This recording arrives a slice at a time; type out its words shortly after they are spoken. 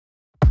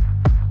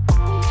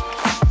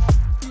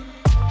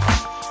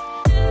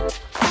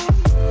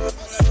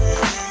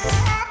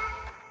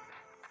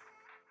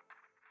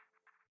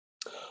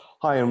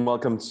Hi, and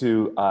welcome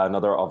to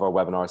another of our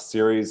webinar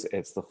series.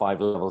 It's the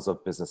 5 levels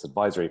of business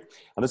advisory.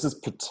 And this is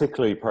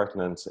particularly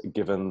pertinent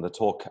given the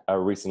talk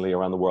recently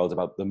around the world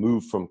about the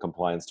move from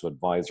compliance to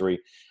advisory.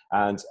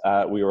 And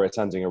we were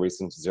attending a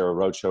recent Xero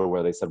roadshow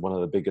where they said one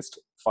of the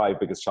 5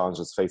 biggest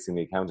challenges facing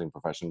the accounting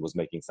profession was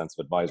making sense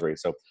of advisory.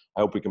 So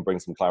I hope we can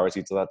bring some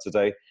clarity to that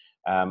today.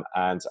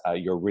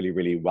 You're really,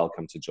 really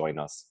welcome to join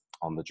us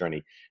on the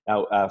journey.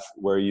 Now,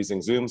 we're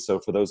using Zoom, so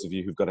for those of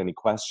you who've got any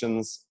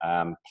questions,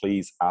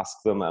 please ask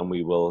them and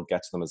we will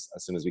get to them as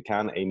soon as we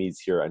can. Amy's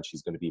here and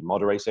she's going to be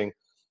moderating.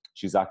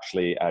 She's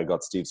actually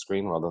got Steve's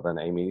screen rather than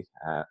Amy,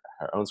 her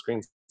own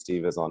screen.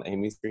 Steve is on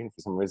Amy's screen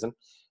for some reason.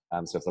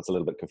 So if that's a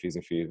little bit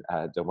confusing for you,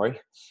 don't worry.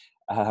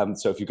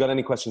 So if you've got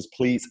any questions,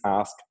 please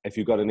ask. If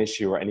you've got an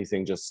issue or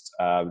anything, just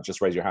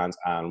raise your hand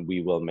and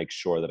we will make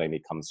sure that Amy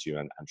comes to you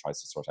and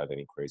tries to sort out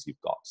any queries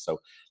you've got. So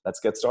let's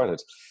get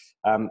started.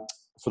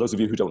 For those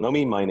of you who don't know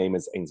me, my name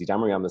is Ainsley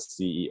Damery. I'm the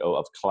CEO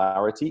of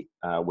Clarity.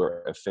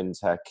 We're a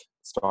fintech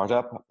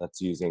startup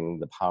that's using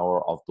the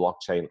power of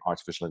blockchain,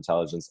 artificial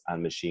intelligence,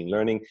 and machine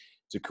learning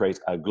to create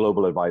a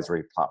global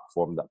advisory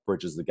platform that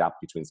bridges the gap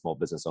between small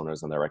business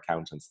owners and their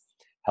accountants,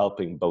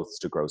 helping both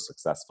to grow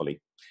successfully.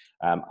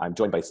 I'm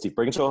joined by Steve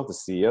Briginshaw, the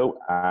CEO,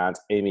 and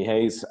Amy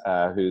Hayes,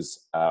 who's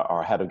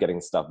our head of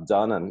getting stuff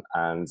done.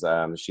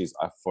 And she's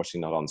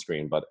unfortunately not on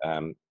screen, but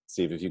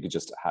Steve, if you could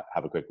just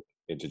have a quick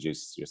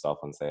introduce yourself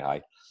and say hi.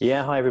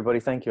 Yeah, hi everybody.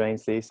 Thank you,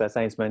 Ainsley. So as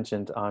Ainsley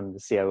mentioned, I'm the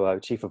COO,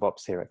 Chief of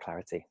Ops here at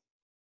Clarity.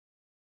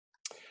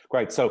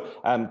 Great. So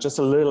just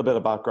a little bit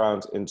of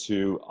background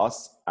into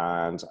us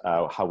and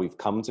how we've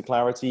come to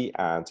Clarity,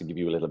 and to give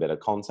you a little bit of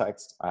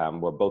context.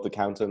 We're both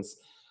accountants,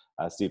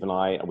 Steve and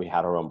I, and we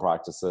had our own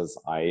practices.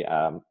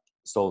 I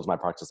sold my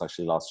practice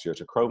actually last year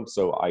to Chrome.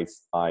 So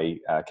I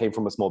came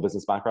from a small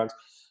business background.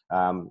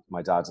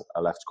 My dad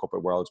left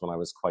corporate world when I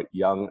was quite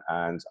young,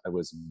 and it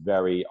was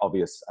very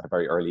obvious at a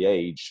very early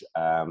age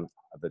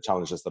the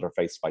challenges that are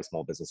faced by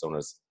small business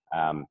owners,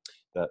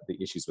 the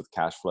issues with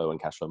cash flow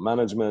and cash flow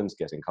management,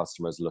 getting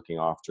customers, looking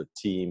after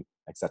team,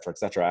 etc.,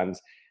 etc.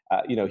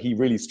 And he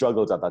really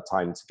struggled at that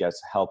time to get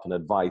help and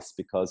advice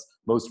because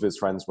most of his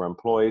friends were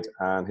employed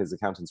and his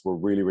accountants were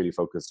really, really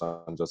focused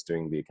on just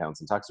doing the accounts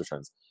and tax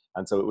returns.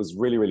 And so it was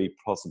really, really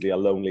possibly a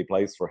lonely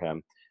place for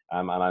him.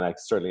 And I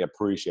certainly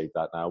appreciate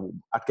that now.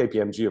 At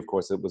KPMG, of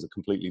course, it was a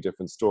completely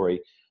different story.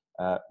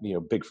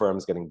 Big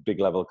firms getting big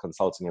level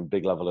consulting and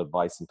big level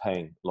advice and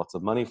paying lots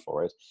of money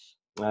for it.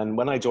 And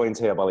when I joined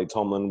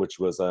Tomlin, which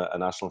was a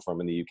national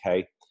firm in the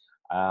UK,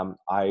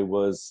 I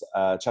was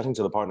chatting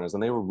to the partners,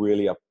 and they were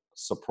really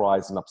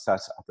surprised and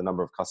upset at the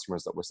number of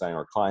customers that were saying,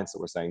 or clients that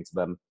were saying to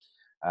them,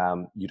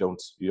 you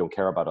don't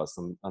care about us.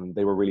 And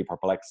they were really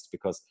perplexed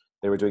because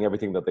they were doing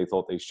everything that they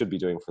thought they should be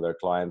doing for their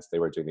clients. They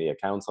were doing the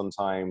accounts on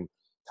time,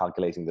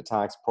 calculating the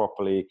tax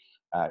properly,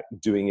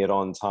 doing it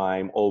on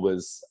time,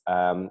 always,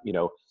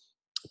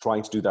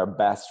 trying to do their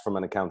best from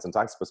an accounts and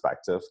tax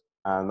perspective.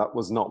 And that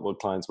was not what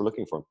clients were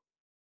looking for.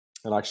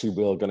 And actually,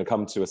 we're going to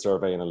come to a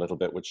survey in a little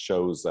bit, which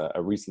shows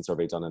a recent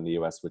survey done in the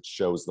US, which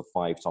shows the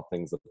 5 top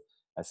things that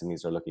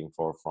SMEs are looking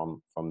for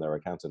from their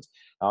accountant.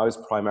 Now, I was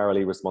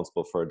primarily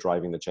responsible for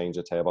driving the change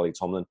at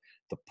Tomlin,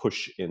 the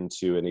push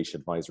into a niche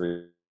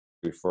advisory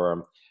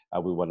firm.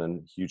 We won a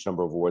huge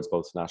number of awards,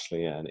 both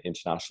nationally and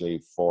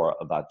internationally, for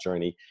that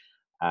journey.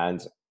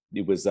 And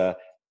it was a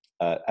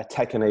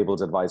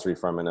tech-enabled advisory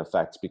firm in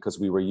effect, because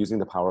we were using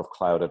the power of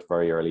cloud at a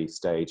very early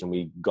stage, and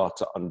we got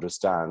to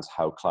understand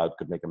how cloud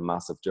could make a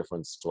massive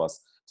difference to us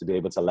to be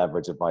able to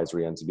leverage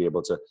advisory and to be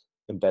able to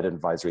embed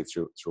advisory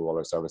through all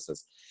our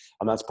services.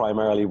 And that's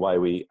primarily why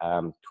we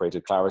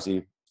created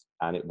Clarity.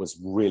 And it was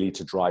really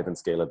to drive and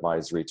scale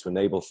advisory, to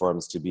enable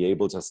firms to be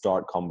able to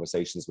start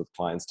conversations with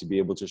clients, to be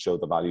able to show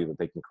the value that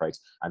they can create,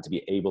 and to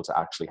be able to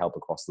actually help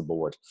across the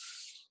board.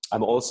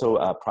 I'm also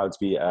proud to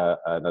be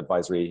an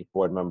advisory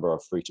board member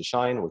of Free to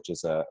Shine, which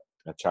is a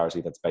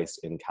charity that's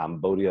based in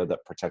Cambodia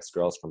that protects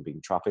girls from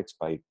being trafficked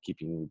by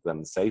keeping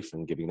them safe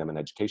and giving them an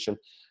education.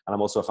 And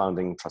I'm also a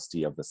founding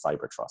trustee of the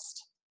Cyber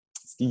Trust.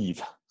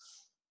 Steve.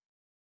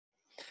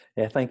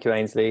 Yeah, thank you,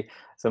 Ainsley.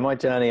 So my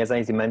journey, as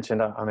Ainsley mentioned,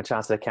 I'm a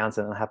chartered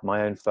accountant and I have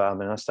my own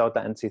firm, and I started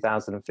that in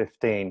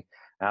 2015.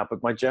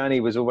 But my journey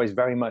was always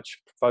very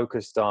much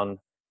focused on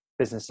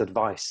business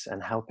advice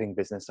and helping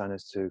business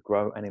owners to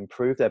grow and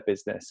improve their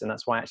business. And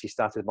that's why I actually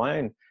started my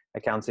own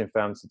accounting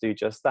firm to do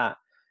just that.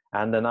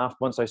 And then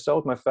once I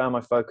sold my firm,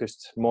 I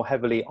focused more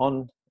heavily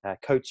on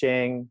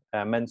coaching,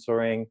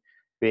 mentoring,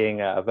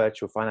 being a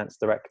virtual finance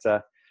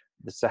director,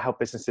 to help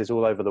businesses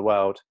all over the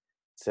world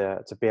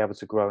to be able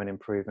to grow and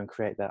improve and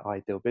create their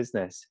ideal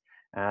business.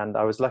 And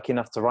I was lucky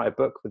enough to write a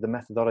book with the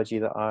methodology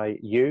that I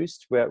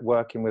used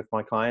working with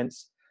my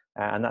clients.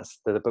 And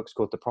the book's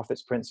called The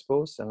Profits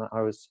Principles. And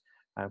I was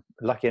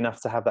lucky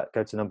enough to have that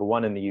go to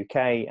 #1 in the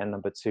UK and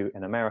 #2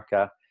 in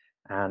America.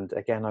 And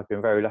again, I've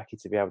been very lucky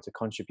to be able to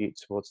contribute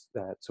towards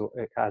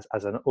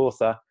as an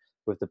author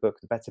with the book,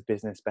 The Better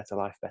Business, Better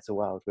Life, Better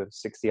World, with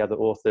 60 other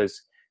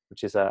authors,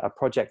 which is a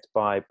project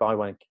by Buy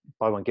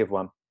One, Give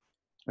One,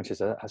 which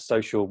is a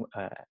social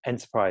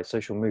enterprise,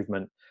 social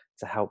movement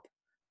to help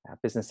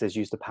businesses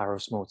use the power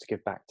of small to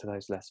give back to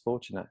those less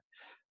fortunate.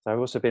 So I've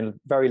also been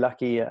very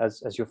lucky,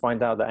 as you'll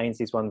find out, that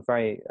Ainsley's won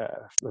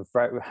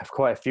have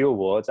quite a few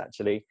awards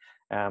actually.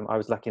 I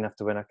was lucky enough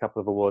to win a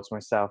couple of awards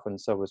myself, and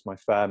so was my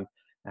firm.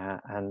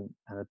 And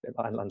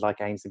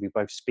like Ainsley, we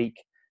both speak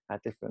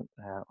at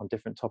on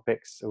different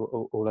topics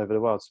all over the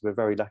world. So we're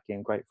very lucky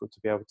and grateful to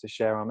be able to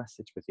share our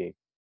message with you.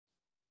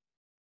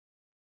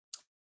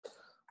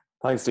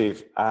 Thanks,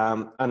 Steve.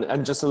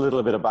 And just a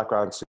little bit of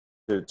background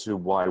to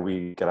why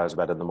we get out of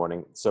bed in the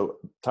morning. So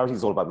Clarity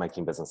is all about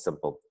making business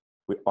simple.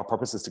 Our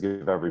purpose is to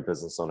give every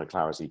business owner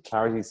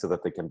clarity so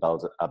that they can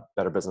build a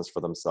better business for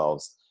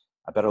themselves,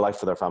 a better life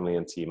for their family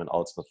and team, and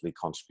ultimately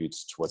contribute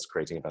towards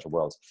creating a better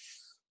world.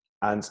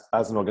 And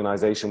as an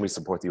organization, we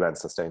support the UN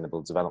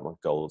Sustainable Development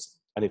Goals.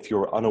 And if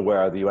you're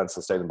unaware, the UN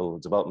Sustainable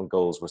Development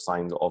Goals were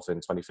signed off in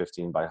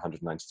 2015 by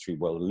 193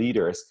 world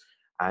leaders.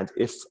 And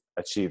if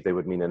achieved, they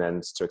would mean an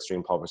end to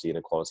extreme poverty,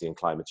 inequality, and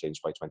climate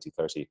change by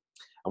 2030.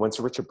 And when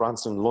Sir Richard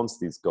Branson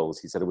launched these goals,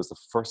 he said it was the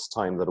first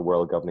time that a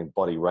world governing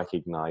body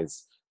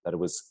recognized that it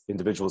was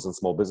individuals and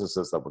small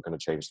businesses that were going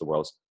to change the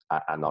world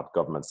and not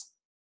governments.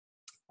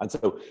 And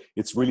so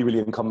it's really, really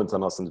incumbent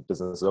on us and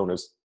business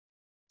owners.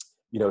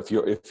 You know, if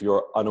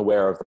you're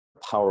unaware of the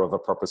power of a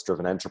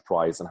purpose-driven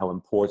enterprise and how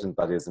important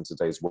that is in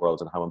today's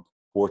world and how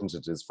important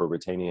it is for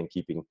retaining and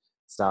keeping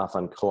staff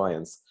and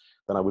clients,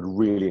 then I would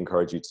really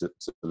encourage you to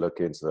look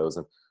into those.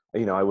 And,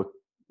 you know, I would,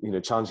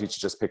 challenge you to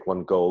just pick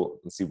one goal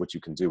and see what you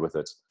can do with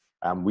it.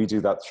 We do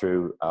that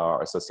through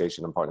our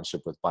association and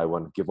partnership with Buy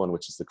One, Give One,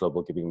 which is the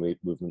global giving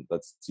movement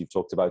that Steve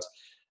talked about.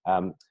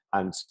 And,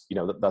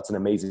 that's an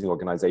amazing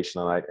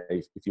organization. And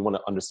if you want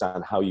to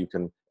understand how you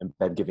can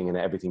embed giving in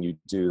everything you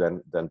do,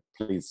 then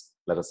please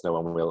let us know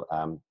and we'll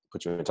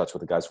put you in touch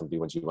with the guys from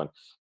B1G1.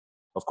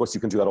 Of course,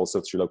 you can do that also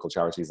through local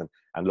charities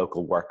and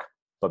local work.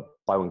 But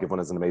Buy One, Give One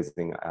is an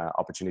amazing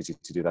opportunity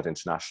to do that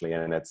internationally.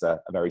 And it's a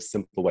very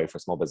simple way for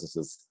small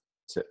businesses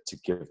to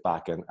give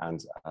back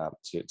and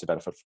to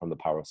benefit from the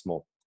power of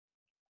small.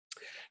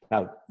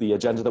 Now, the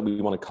agenda that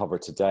we want to cover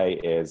today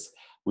is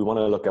we want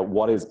to look at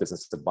what is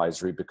business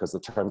advisory, because the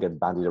term gets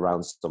bandied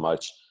around so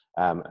much.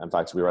 In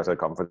fact, we were at a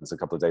conference a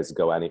couple of days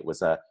ago, and it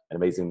was an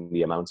amazing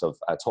the amount of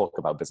talk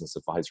about business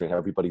advisory.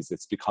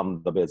 It's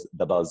become the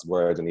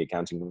buzzword in the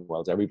accounting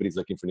world. Everybody's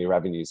looking for new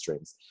revenue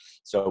streams.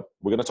 So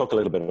we're going to talk a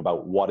little bit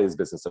about what is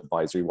business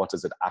advisory, what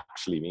does it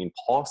actually mean.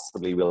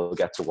 Possibly we'll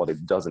get to what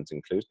it doesn't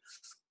include,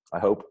 I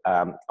hope.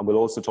 And we'll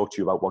also talk to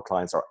you about what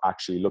clients are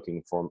actually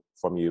looking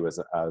from you as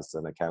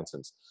an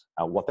accountant,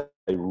 what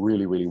they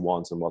really, really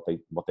want and what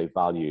they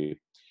value.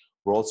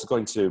 We're also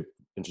going to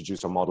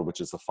introduce our model, which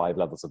is the 5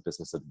 levels of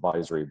business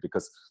advisory,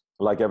 because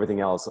like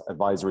everything else,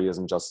 advisory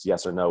isn't just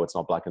yes or no. It's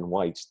not black and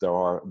white. There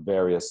are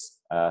various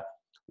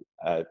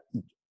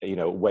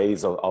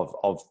ways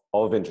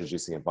of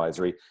introducing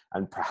advisory.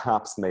 And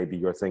perhaps maybe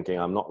you're thinking,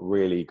 I'm not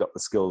really got the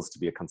skills to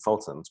be a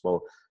consultant.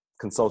 Well,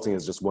 consulting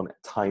is just one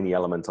tiny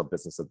element of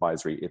business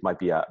advisory. It might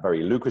be a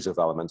very lucrative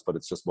element, but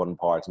it's just one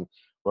part. And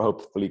we're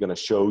hopefully going to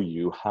show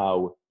you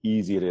how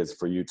easy it is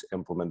for you to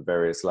implement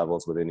various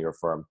levels within your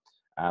firm,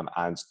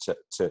 and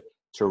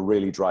to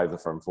really drive the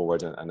firm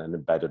forward and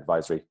embed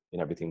advisory in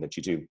everything that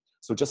you do.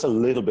 So just a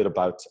little bit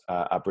about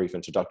a brief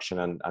introduction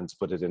and to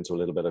put it into a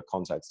little bit of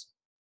context.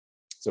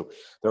 So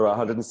there are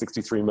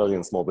 163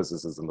 million small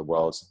businesses in the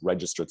world,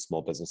 registered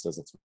small businesses.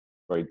 It's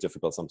very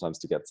difficult sometimes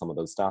to get some of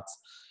those stats.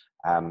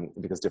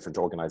 Because different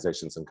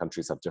organizations and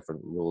countries have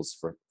different rules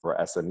for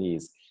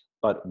SMEs.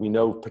 But we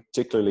know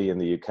particularly in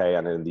the UK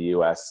and in the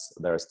US,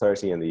 there's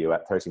 30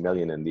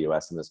 million in the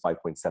US and there's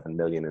 5.7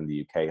 million in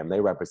the UK, and they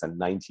represent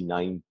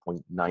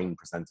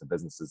 99.9% of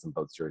businesses in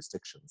both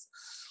jurisdictions.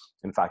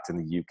 In fact, in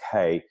the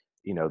UK,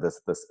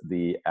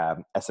 the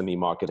SME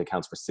market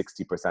accounts for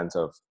 60%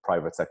 of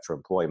private sector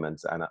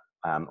employment and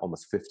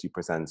almost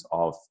 50%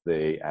 of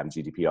the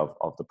GDP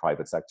of the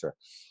private sector.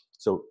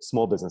 So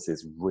small business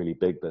is really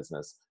big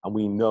business. And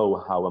we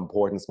know how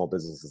important small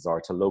businesses are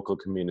to local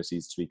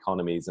communities, to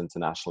economies,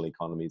 international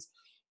economies.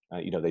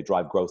 They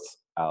drive growth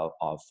of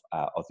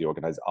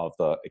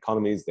the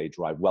economies, they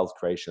drive wealth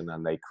creation,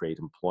 and they create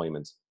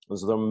employment. And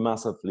so they're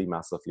massively,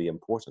 massively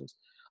important.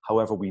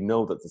 However, we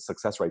know that the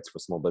success rates for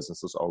small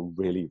businesses are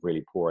really,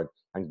 really poor.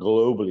 And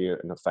globally,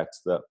 in effect,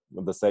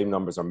 the same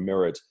numbers are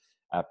mirrored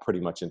pretty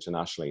much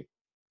internationally.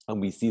 And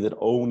we see that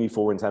only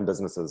 4 in 10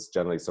 businesses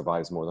generally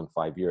survives more than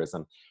 5 years.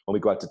 And when we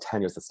go out to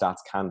 10 years, the stats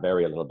can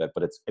vary a little bit,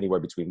 but it's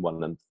anywhere between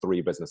 1 and 3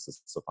 businesses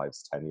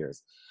survives 10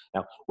 years.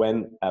 Now,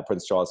 when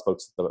Prince Charles spoke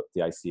to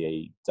the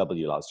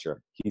ICAW last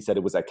year, he said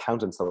it was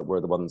accountants that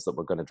were the ones that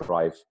were going to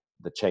drive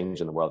the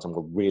change in the world and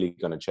were really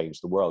going to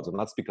change the world. And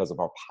that's because of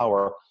our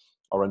power,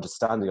 our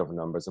understanding of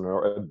numbers, and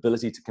our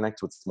ability to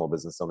connect with small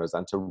business owners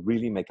and to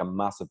really make a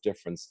massive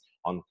difference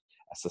on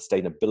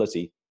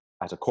sustainability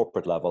at a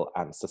corporate level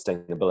and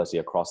sustainability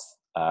across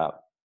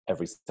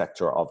every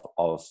sector of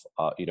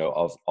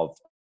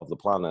the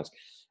planet.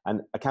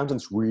 And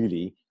accountants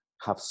really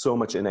have so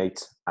much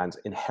innate and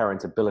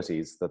inherent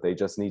abilities that they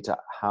just need to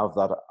have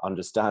that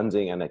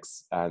understanding and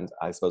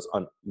I suppose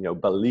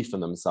belief in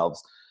themselves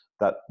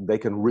that they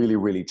can really,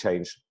 really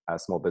change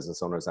small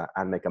business owners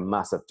and make a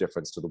massive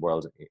difference to the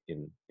world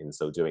in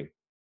so doing.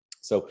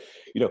 So,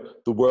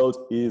 the world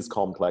is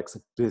complex,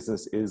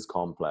 business is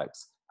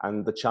complex,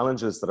 and the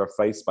challenges that are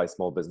faced by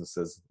small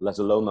businesses, let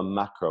alone the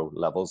macro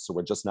levels. So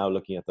we're just now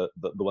looking at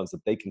the ones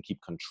that they can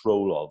keep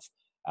control of,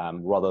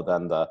 rather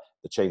than the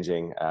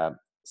changing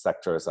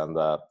sectors and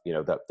the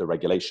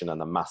regulation and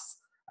the mass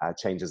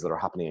changes that are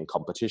happening in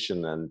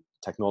competition and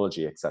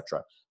technology,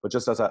 etc. But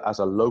just at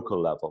a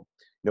local level,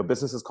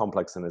 business is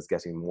complex and is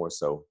getting more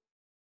so.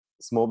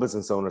 Small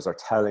business owners are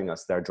telling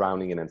us they're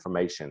drowning in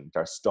information.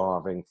 They're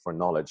starving for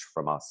knowledge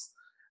from us.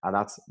 And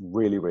that's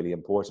really, really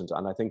important.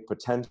 And I think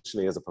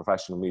potentially as a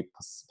profession, we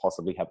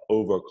possibly have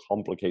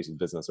overcomplicated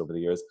business over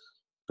the years.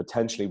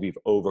 Potentially we've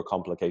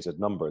overcomplicated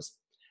numbers.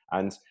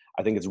 And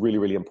I think it's really,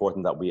 really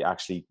important that we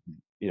actually,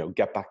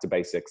 get back to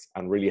basics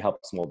and really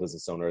help small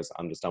business owners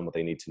understand what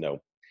they need to know.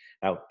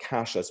 Now,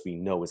 cash, as we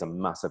know, is a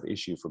massive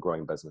issue for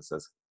growing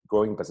businesses.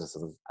 Growing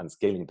businesses and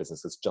scaling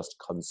businesses just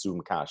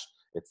consume cash.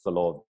 It's the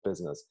law of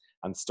business.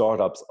 And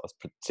startups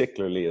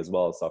particularly as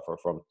well suffer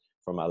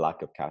from a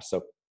lack of cash.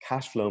 So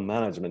cash flow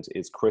management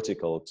is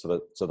critical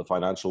to the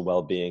financial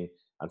well-being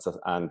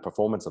and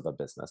performance of a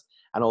business.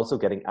 And also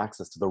getting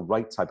access to the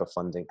right type of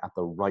funding at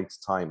the right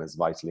time is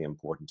vitally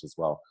important as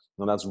well.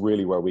 And that's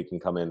really where we can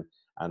come in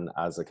and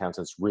as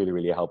accountants really,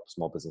 really help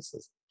small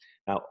businesses.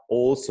 Now,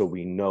 also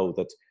we know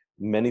that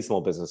many small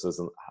businesses,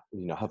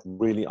 have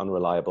really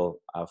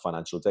unreliable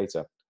financial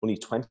data. Only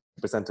 20%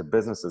 of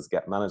businesses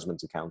get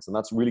management accounts, and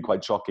that's really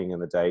quite shocking in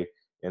the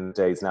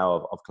days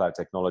now of cloud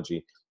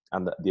technology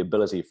and the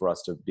ability for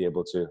us to be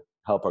able to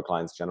help our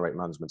clients generate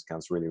management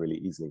accounts really, really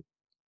easily.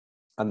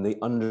 And the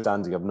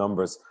understanding of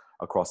numbers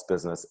across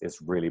business is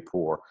really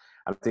poor.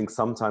 And I think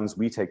sometimes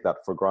we take that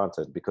for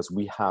granted because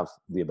we have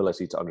the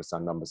ability to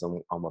understand numbers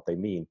on what they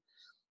mean.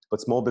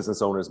 But small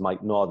business owners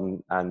might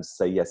nod and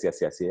say yes, yes,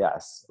 yes,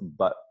 yes,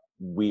 but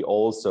we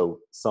also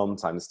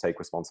sometimes take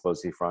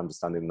responsibility for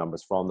understanding the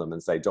numbers from them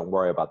and say, don't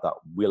worry about that,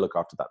 we'll look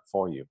after that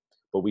for you.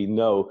 But we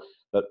know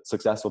that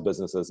successful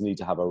businesses need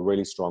to have a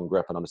really strong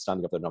grip and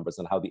understanding of their numbers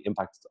and how the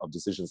impact of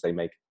decisions they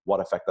make, what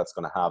effect that's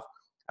going to have,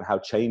 and how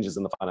changes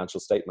in the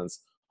financial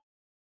statements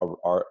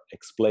are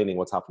explaining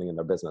what's happening in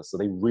their business. So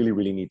they really,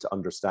 really need to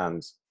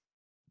understand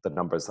the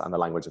numbers and the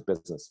language of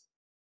business.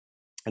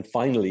 And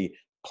finally,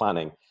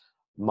 planning.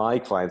 My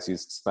clients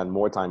used to spend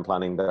more time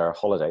planning their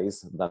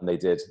holidays than they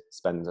did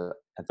in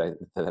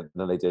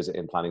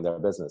planning their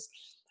business.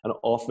 And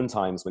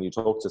oftentimes when you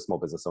talk to small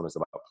business owners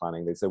about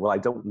planning, they say, well, I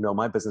don't know,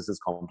 my business is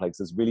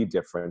complex, it's really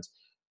different.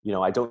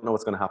 I don't know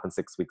what's going to happen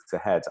 6 weeks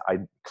ahead.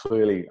 I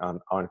clearly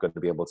aren't going to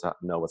be able to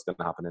know what's going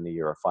to happen in a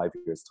year or 5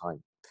 years'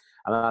 time.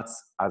 And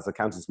that's, as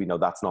accountants, we know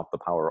that's not the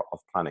power of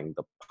planning.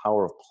 The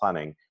power of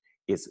planning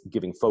is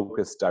giving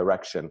focus,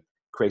 direction,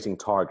 creating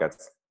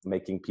targets,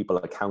 making people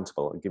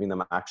accountable and giving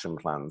them action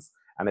plans.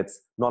 And it's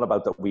not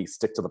about that we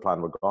stick to the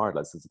plan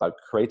regardless. It's about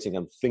creating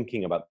and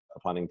thinking about the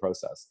planning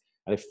process.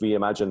 And if we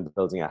imagine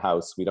building a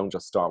house, we don't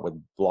just start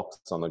with blocks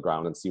on the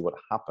ground and see what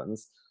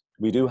happens.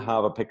 We do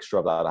have a picture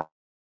of that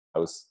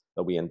house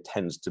that we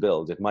intend to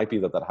build. It might be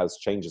that that house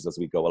changes as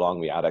we go along.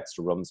 We add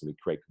extra rooms and we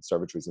create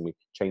conservatories and we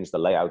change the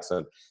layouts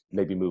and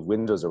maybe move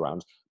windows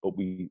around. But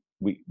we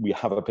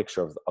have a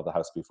picture of the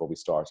house before we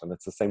start. And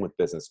it's the same with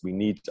business. We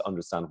need to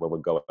understand where we're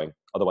going.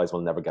 Otherwise,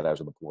 we'll never get out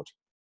of the port.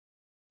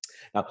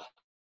 Now,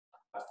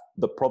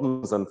 the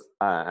problems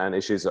and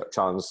issues,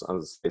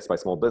 challenges faced by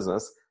small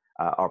business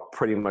are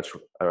pretty much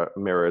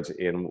mirrored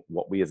in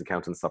what we as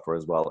accountants suffer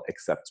as well,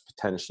 except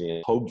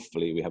potentially,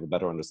 hopefully, we have a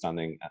better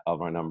understanding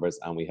of our numbers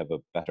and we have a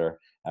better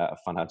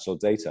financial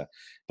data.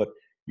 But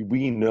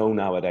we know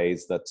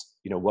nowadays that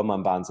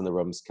one-man bands in the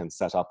rooms can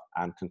set up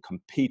and can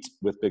compete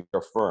with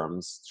bigger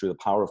firms through the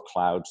power of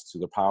cloud,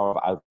 through the power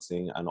of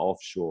outsourcing and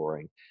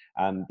offshoring,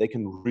 and they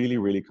can really,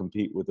 really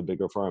compete with the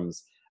bigger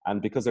firms.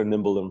 And because they're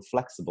nimble and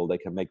flexible, they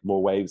can make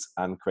more waves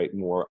and create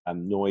more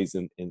noise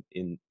in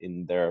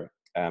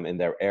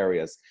their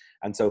areas.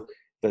 And so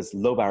there's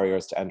low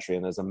barriers to entry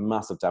and there's a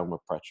massive downward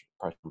pressure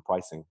on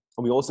pricing.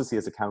 And we also see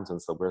as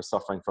accountants that we're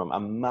suffering from a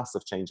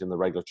massive change in the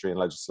regulatory and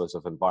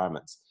legislative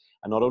environments.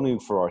 And not only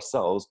for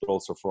ourselves, but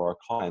also for our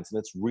clients. And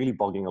it's really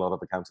bogging a lot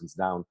of accountants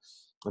down.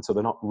 And so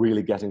they're not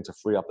really getting to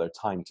free up their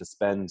time to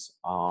spend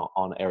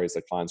on areas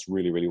that clients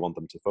really, really want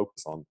them to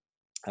focus on.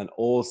 And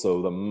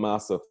also the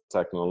massive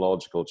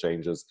technological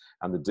changes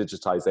and the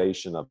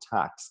digitization of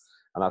tax.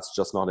 And that's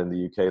just not in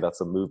the UK,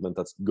 that's a movement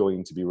that's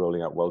going to be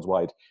rolling out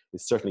worldwide.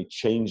 It's certainly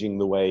changing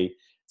the way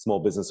small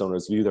business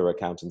owners view their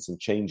accountants and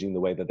changing the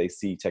way that they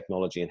see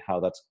technology and how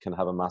that can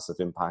have a massive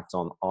impact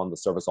on the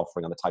service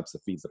offering and the types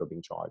of fees that are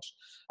being charged.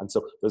 And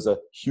so there's a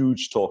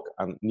huge talk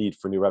and need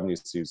for new revenue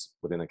streams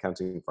within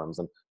accounting firms.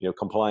 And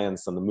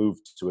compliance and the move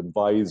to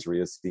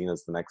advisory is seen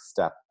as the next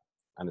step.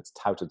 And it's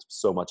touted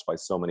so much by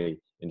so many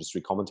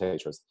industry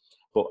commentators.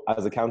 But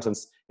as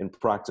accountants in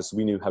practice,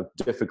 we knew how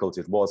difficult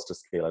it was to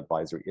scale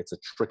advisory. It's a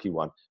tricky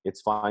one.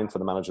 It's fine for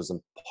the managers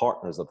and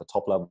partners at the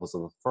top levels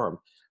of the firm,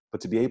 but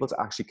to be able to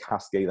actually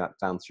cascade that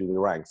down through the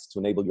ranks, to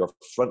enable your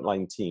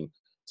frontline team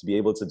to be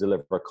able to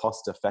deliver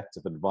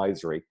cost-effective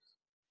advisory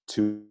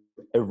to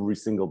every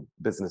single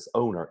business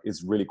owner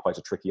is really quite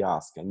a tricky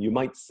ask. And you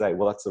might say,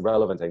 well, that's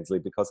irrelevant, Ainsley,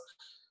 because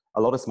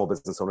a lot of small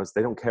business owners,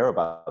 they don't care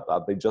about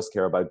that. They just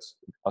care about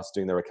us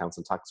doing their accounts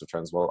and tax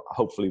returns. Well,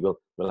 hopefully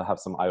we'll have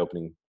some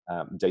eye-opening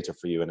data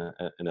for you in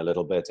a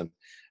little bit. And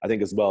I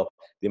think as well,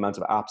 the amount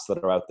of apps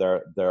that are out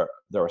there, there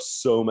are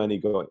so many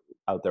going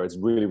out there. It's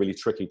really, really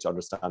tricky to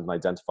understand and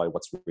identify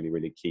what's really,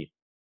 really key.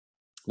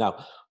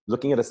 Now,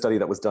 looking at a study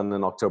that was done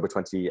in October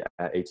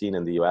 2018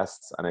 in the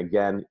US, and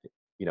again,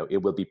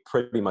 it will be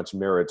pretty much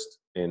mirrored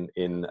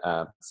in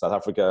South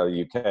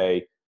Africa,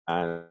 UK,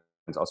 and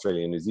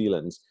Australia and New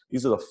Zealand.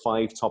 These are the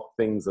 5 top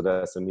things that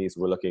SMEs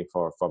were looking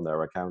for from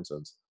their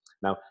accountant.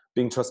 Now,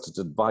 being trusted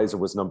advisor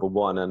was number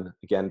 1. And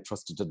again,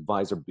 trusted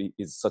advisor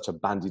is such a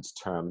bandied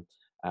term.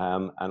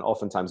 And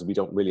oftentimes we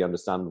don't really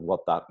understand what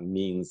that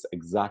means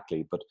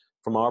exactly. But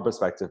from our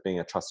perspective, being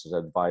a trusted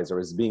advisor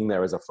is being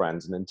there as a friend,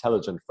 an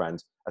intelligent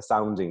friend, a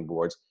sounding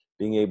board,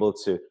 being able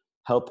to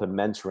help and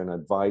mentor and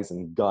advise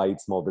and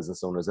guide small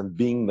business owners and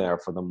being there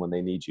for them when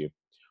they need you.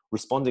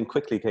 Responding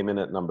quickly came in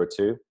at number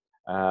 2.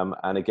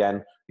 And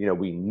again,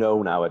 we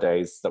know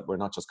nowadays that we're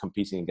not just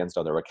competing against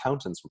other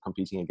accountants, we're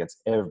competing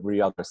against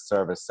every other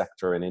service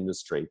sector and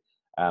industry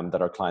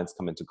that our clients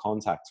come into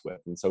contact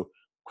with. And so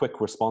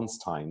quick response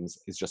times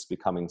is just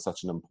becoming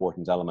such an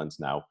important element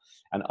now.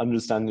 And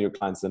understanding your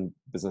clients and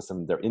business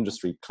and their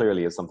industry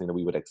clearly is something that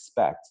we would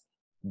expect.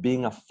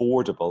 Being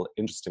affordable,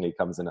 interestingly,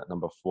 comes in at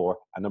number 4.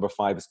 And number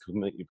 5 is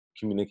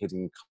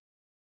communicating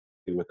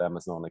with them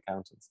as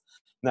non-accountants.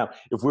 Now,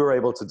 if we're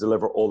able to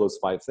deliver all those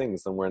 5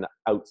 things, then we're an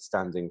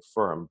outstanding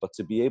firm. But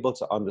to be able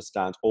to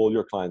understand all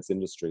your clients'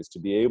 industries, to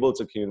be able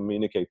to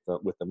communicate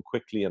with them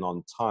quickly and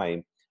on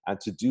time, and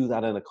to do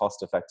that in a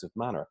cost-effective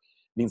manner,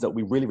 means that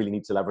we really, really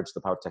need to leverage the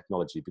power of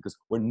technology, because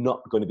we're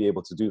not going to be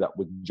able to do that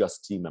with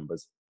just team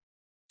members.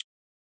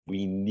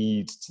 We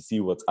need to see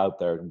what's out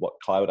there and what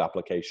cloud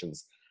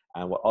applications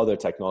and what other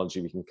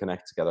technology we can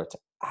connect together to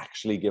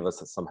actually give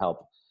us some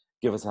help,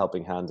 give us a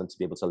helping hand, and to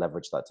be able to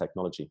leverage that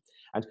technology.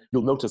 And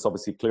you'll notice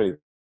obviously clearly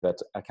that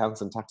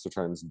accounts and tax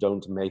returns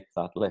don't make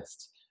that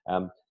list.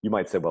 You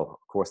might say, well,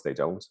 of course they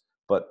don't,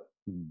 but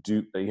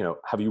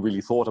have you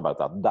really thought about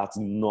that? That's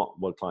not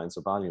what clients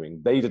are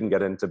valuing. They didn't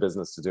get into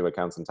business to do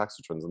accounts and tax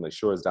returns, and they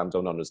sure as damn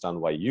don't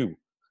understand why you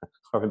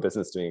are in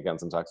business doing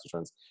accounts and tax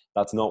returns.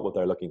 That's not what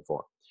they're looking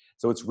for.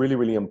 So it's really,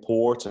 really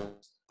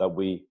important that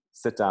we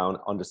sit down,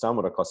 understand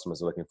what our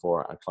customers are looking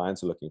for and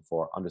clients are looking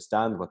for,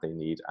 understand what they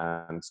need,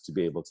 and to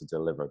be able to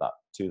deliver that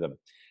to them.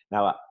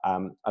 Now,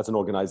 as an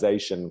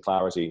organization,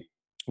 Clarity,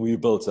 we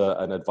built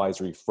an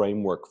advisory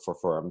framework for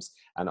firms,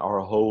 and our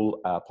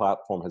whole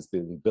platform has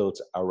been built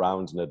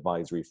around an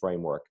advisory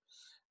framework.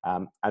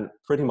 And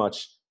pretty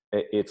much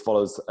it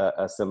follows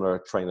a similar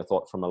train of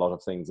thought from a lot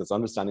of things. It's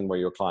understanding where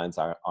your clients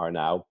are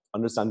now,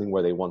 understanding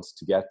where they want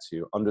to get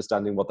to,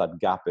 understanding what that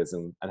gap is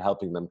and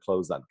helping them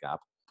close that gap,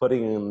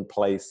 putting in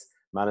place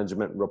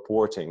management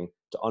reporting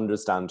to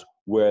understand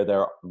where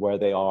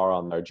they are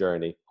on their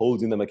journey,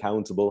 holding them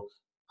accountable,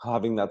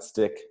 having that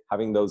stick,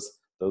 having those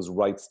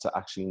rights to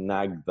actually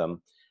nag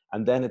them.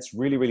 And then it's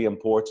really, really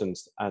important,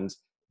 and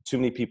too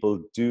many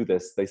people do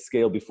this, they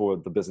scale before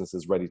the business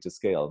is ready to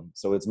scale.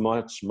 So it's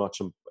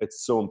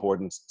it's so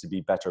important to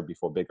be better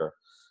before bigger,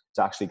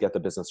 to actually get the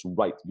business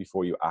right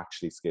before you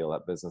actually scale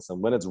that business.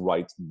 And when it's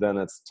right, then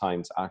it's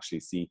time to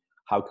actually see,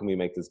 how can we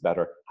make this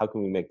better? How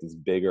can we make this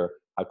bigger?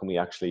 How can we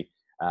actually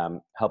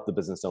help the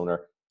business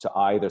owner to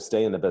either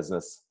stay in the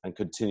business and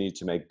continue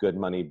to make good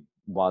money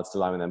whilst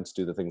allowing them to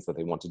do the things that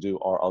they want to do,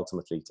 or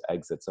ultimately to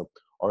exit. So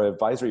our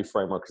advisory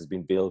framework has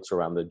been built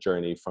around the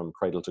journey from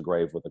cradle to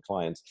grave with a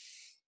client.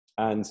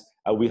 And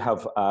we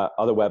have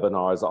other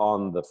webinars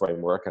on the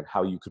framework and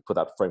how you could put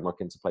that framework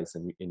into place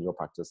in your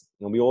practice.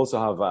 And we also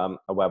have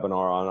a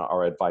webinar on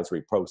our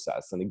advisory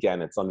process. And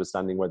again, it's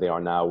understanding where they are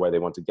now, where they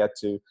want to get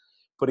to,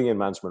 putting in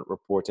management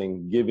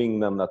reporting, giving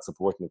them that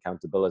support and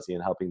accountability,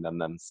 and helping them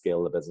then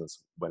scale the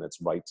business when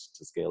it's right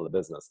to scale the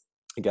business.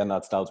 Again,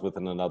 that's dealt with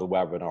in another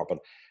webinar, but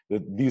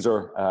these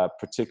are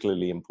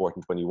particularly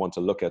important when you want to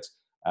look at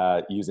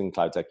using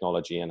cloud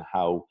technology and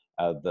how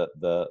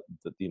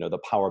the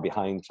power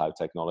behind cloud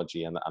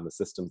technology and the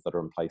systems that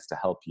are in place to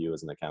help you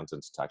as an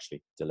accountant to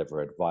actually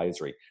deliver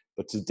advisory.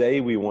 But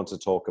today we want to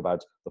talk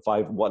about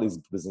what is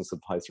business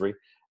advisory,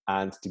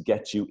 and to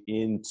get you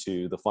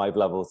into the 5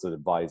 levels of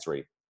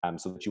advisory,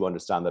 so that you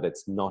understand that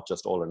it's not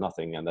just all or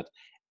nothing, and that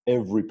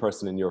every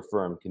person in your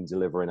firm can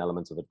deliver an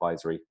element of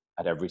advisory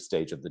at every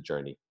stage of the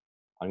journey.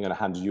 I'm going to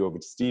hand you over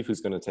to Steve,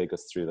 who's going to take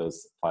us through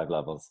those 5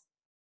 levels.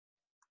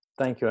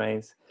 Thank you,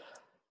 Ains.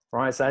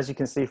 Right, so as you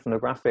can see from the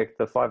graphic,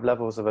 the 5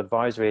 levels of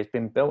advisory has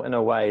been built in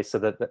a way so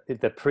that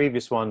the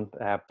previous one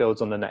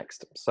builds on the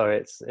next. So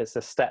it's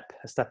a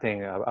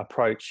stepping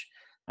approach,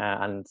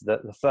 and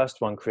the first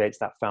one creates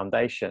that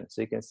foundation.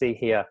 So you can see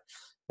here,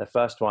 the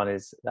first one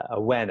is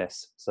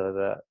awareness.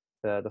 So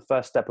the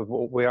first step of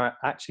what we are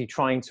actually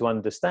trying to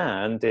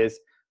understand is,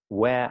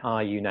 where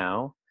are you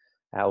now?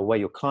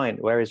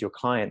 Where is your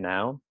client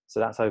now? So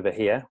that's over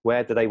here.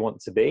 Where do they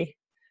want to be?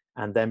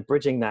 and then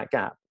bridging that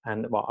gap,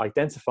 and well,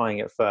 identifying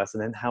it first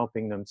and then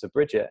helping them to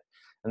bridge it.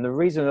 And the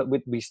reason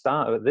that we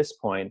start at this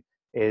point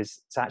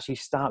is to actually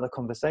start the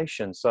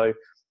conversation. So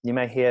you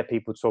may hear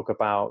people talk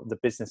about the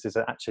businesses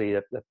are actually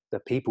the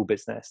people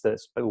business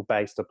that's all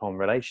based upon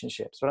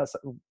relationships. So that's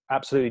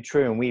absolutely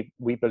true, and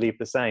we believe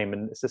the same.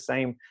 And it's the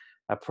same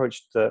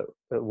approach that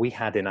we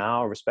had in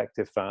our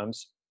respective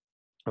firms,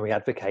 and we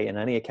advocate in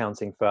any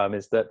accounting firm,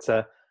 is that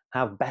to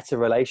have better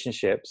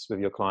relationships with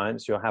your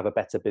clients, you'll have a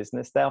better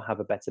business, they'll have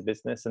a better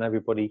business, and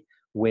everybody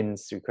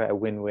wins to create a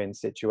win-win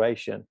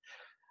situation.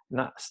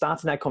 Now,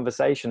 starting that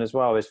conversation as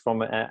well is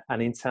from an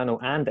internal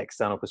and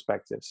external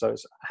perspective. So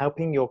it's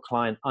helping your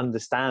client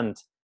understand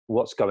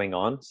what's going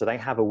on, so they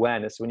have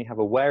awareness. When you have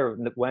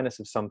awareness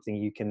of something,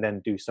 you can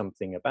then do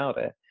something about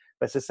it.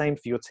 But it's the same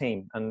for your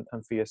team and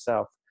for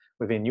yourself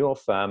within your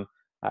firm.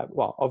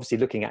 Well, obviously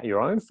looking at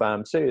your own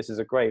firm too, this is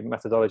a great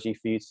methodology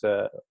for you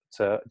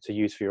to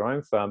use for your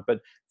own firm, but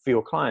for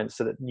your clients,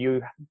 so that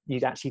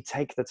you'd actually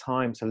take the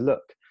time to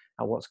look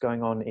at what's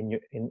going on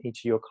in each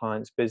of your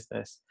clients'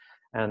 business.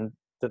 And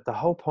the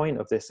whole point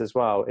of this as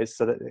well is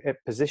so that it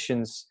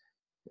positions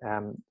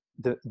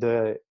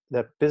the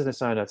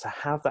business owner to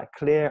have that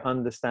clear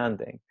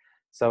understanding,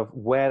 so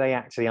where they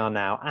actually are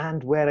now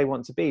and where they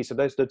want to be. So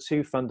those are the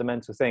two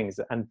fundamental things,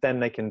 and then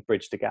they can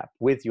bridge the gap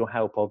with your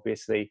help,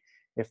 obviously,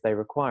 if they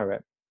require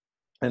it.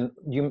 And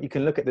you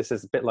can look at this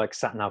as a bit like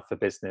sat nav for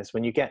business.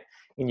 When you get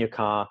in your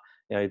car,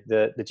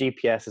 the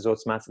GPS is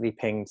automatically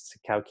pinged to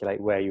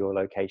calculate where your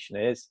location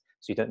is.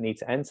 So you don't need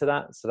to enter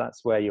that. So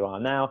that's where you are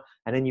now.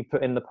 And then you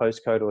put in the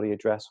postcode or the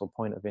address or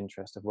point of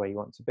interest of where you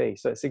want to be.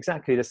 So it's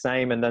exactly the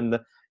same. And then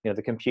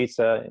the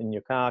computer in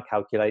your car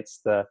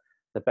calculates the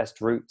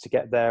best route to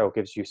get there or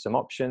gives you some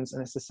options.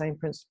 And it's the same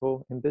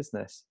principle in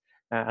business.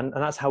 And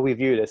that's how we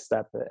view this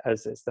step,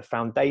 as it's the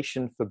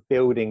foundation for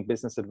building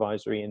business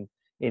advisory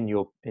in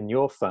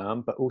your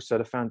firm, but also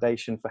the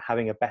foundation for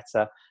having a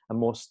better and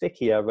more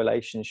stickier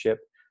relationship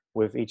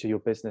with each of your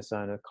business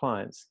owner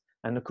clients.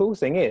 And the cool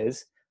thing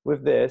is,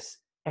 with this,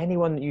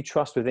 anyone that you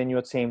trust within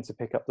your team to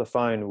pick up the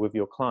phone with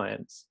your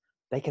clients,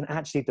 they can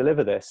actually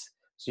deliver this.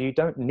 So you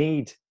don't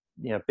need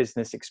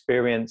business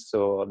experience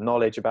or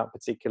knowledge about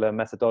particular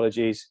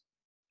methodologies.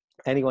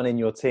 Anyone in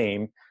your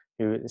team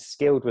who is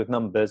skilled with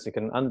numbers, who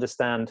can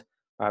understand,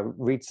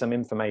 read some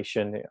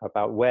information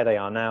about where they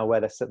are now,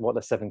 what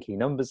the 7 key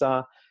numbers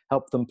are,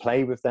 help them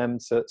play with them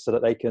so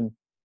that they can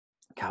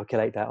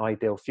calculate their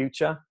ideal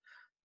future,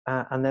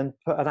 and then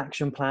put an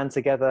action plan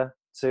together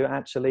to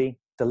actually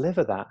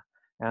deliver that.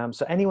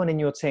 So anyone in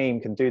your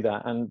team can do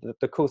that. And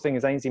the cool thing,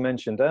 as Ainsley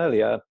mentioned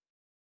earlier,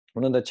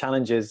 one of the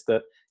challenges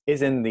that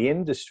is in the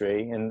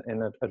industry,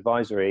 in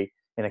advisory,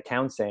 in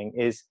accounting,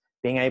 is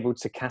being able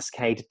to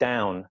cascade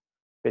down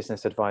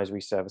business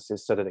advisory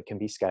services so that it can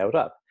be scaled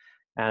up.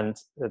 And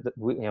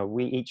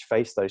we each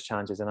face those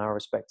challenges in our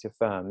respective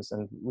firms,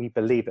 and we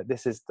believe that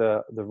this is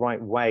the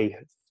right way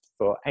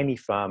for any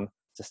firm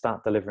to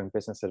start delivering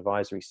business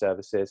advisory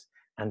services,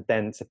 and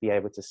then to be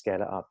able to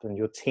scale it up. And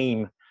your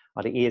team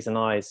are the ears and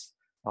eyes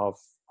of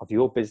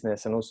your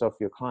business, and also for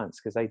your clients,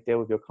 because they deal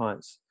with your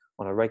clients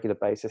on a regular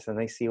basis and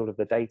they see all of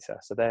the data.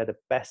 So they're the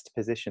best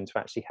position to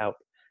actually help.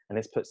 And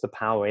this puts the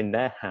power in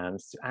their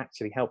hands to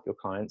actually help your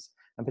clients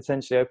and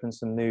potentially open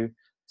some new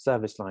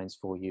service lines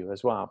for you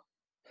as well.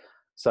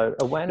 So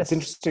awareness. It's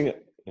interesting.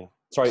 Yeah.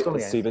 Sorry,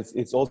 Steve.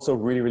 It's also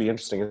really, really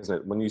interesting, isn't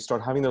it? When you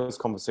start having those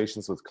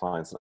conversations with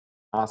clients and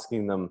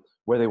asking them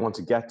where they want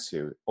to get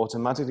to,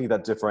 automatically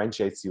that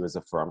differentiates you as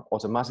a firm.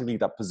 Automatically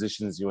that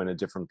positions you in a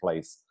different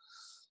place.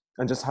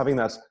 And just having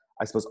that,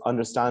 I suppose,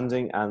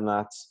 understanding and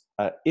that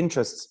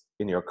interest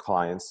in your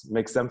clients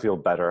makes them feel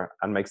better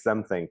and makes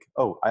them think,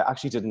 oh, I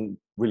actually didn't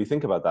really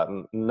think about that.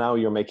 And now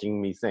you're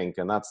making me think.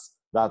 And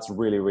that's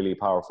really, really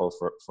powerful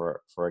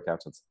for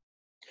accountants.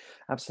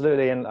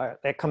 Absolutely. And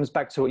it comes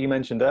back to what you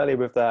mentioned earlier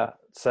with that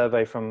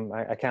survey from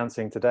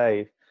Accounting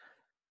Today.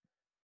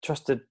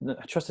 Trusted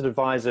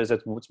advisor is a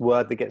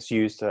word that gets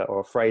used, or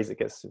a phrase that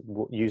gets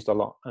used a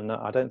lot. And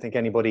I don't think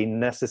anybody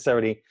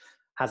necessarily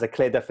has a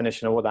clear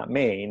definition of what that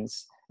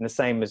means. And the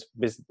same as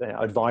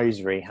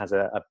advisory has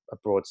a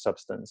broad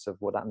substance of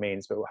what that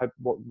means. But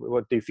what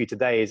we'll do for you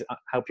today is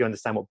help you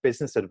understand what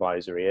business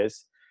advisory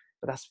is.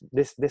 But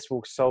this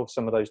will solve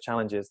some of those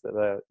challenges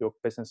that your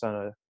business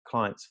owner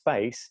clients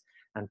face,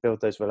 and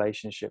build those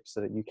relationships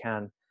so that you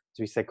can, as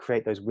we said,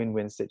 create those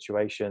win-win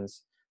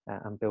situations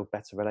and build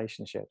better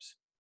relationships.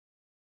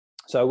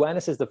 So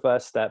awareness is the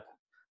first step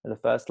and the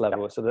first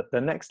level. Yep. So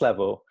the next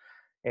level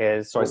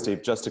is... Sorry,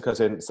 Steve, just to cut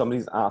in,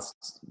 somebody's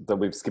asked that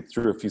we've skipped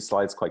through a few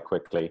slides quite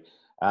quickly.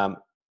 And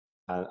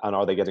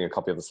are they getting a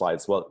copy of the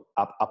slides? Well,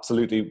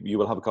 absolutely. You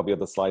will have a copy of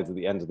the slides at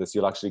the end of this.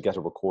 You'll actually get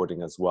a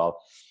recording as well.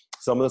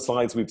 Some of the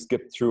slides we've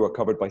skipped through are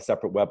covered by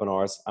separate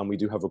webinars, and we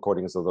do have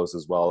recordings of those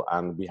as well.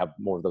 And we have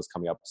more of those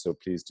coming up. So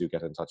please do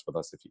get in touch with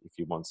us if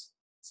you want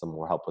some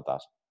more help with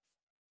that.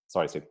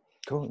 Sorry, Steve.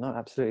 Cool. No,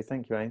 absolutely.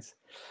 Thank you, Ains.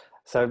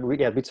 So we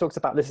talked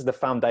about, this is the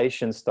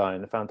foundation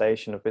stone, the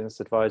foundation of business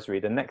advisory.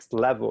 The next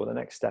level, the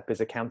next step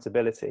is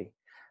accountability.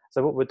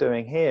 So what we're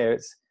doing here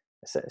is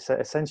So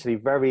essentially,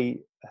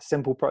 very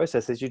simple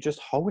process is you're just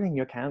holding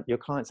your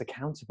clients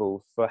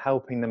accountable for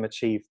helping them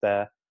achieve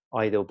their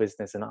ideal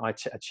business and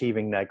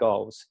achieving their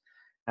goals.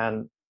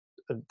 And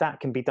that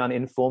can be done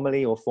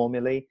informally or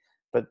formally,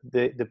 but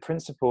the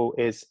principle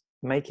is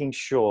making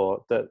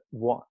sure that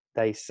what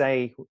they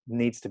say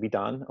needs to be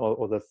done,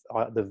 or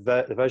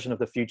the version of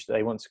the future that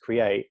they want to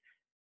create,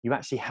 you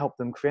actually help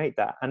them create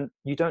that. And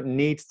you don't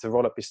need to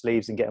roll up your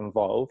sleeves and get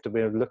involved.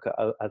 We'll look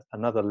at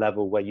another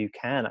level where you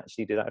can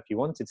actually do that if you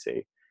wanted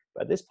to.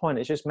 But at this point,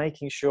 it's just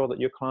making sure that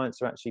your clients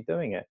are actually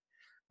doing it.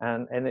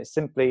 And it's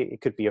simply,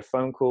 it could be a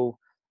phone call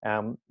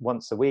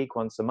once a week,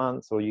 once a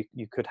month, or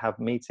you could have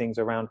meetings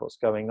around what's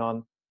going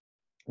on.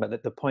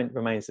 But the point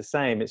remains the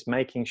same. It's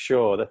making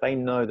sure that they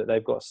know that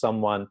they've got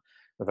someone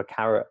with a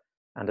carrot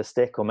and a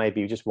stick, or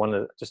maybe just one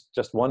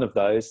of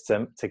those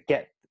to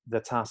get the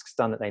tasks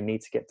done that they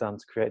need to get done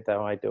to create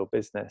their ideal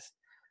business.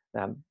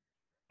 Then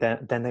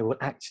they will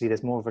actually,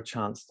 there's more of a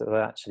chance that they'll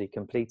actually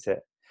complete it.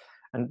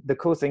 And the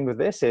cool thing with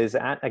this is,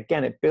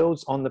 again, it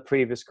builds on the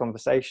previous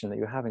conversation that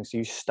you're having. So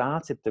you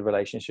started the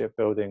relationship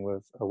building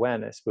with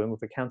awareness, but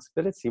with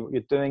accountability, what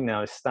you're doing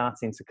now is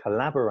starting to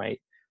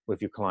collaborate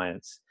with your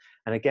clients.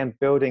 And again,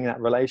 building that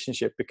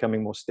relationship,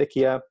 becoming more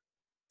stickier,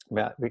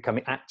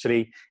 becoming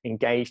actually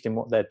engaged in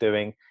what they're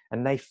doing,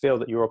 and they feel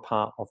that you're a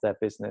part of their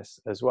business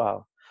as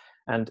well.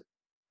 And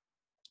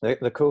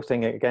the cool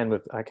thing again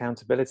with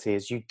accountability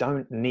is you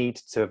don't need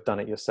to have done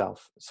it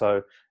yourself.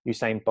 So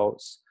Usain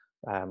Bolt's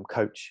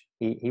coach,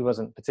 he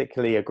wasn't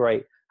particularly a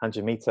great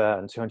 100-meter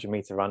and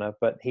 200-meter runner,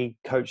 but he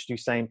coached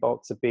Usain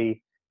Bolt to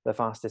be the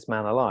fastest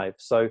man alive.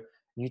 So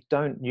you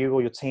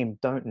or your team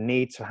don't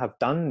need to have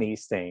done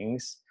these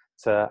things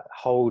to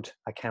hold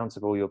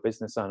accountable your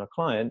business owner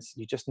clients.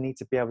 You just need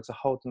to be able to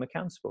hold them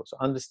accountable. So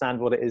understand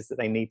what it is that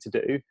they need to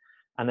do,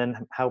 and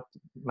then help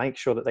make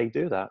sure that they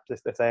do that.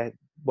 If they,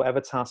 whatever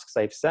tasks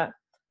they've set,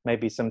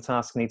 maybe some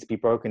tasks need to be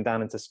broken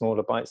down into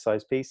smaller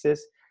bite-sized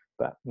pieces,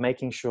 but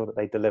making sure that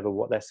they deliver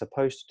what they're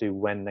supposed to do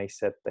when they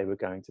said they were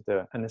going to do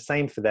it. And the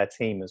same for their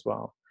team as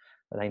well,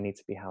 that they need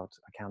to be held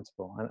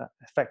accountable. And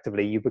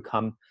effectively, you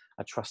become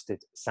a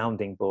trusted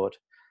sounding board.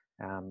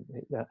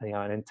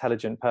 An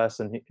intelligent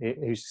person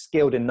who's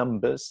skilled in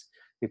numbers,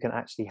 who can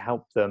actually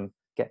help them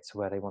get to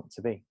where they want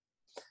to be.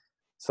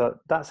 So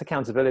that's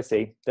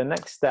accountability. The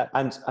next step.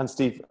 And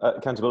Steve,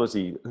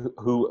 accountability.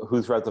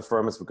 Who throughout the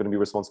firm is going to be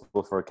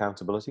responsible for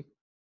accountability?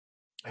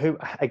 Who,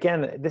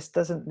 again, this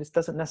doesn't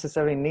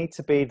necessarily need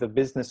to be the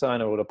business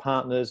owner or the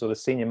partners or the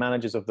senior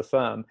managers of the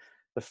firm.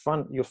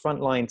 Your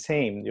frontline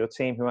team, your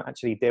team who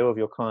actually deal with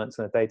your clients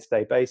on a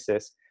day-to-day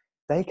basis,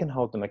 they can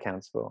hold them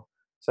accountable.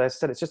 So as I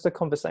said, it's just a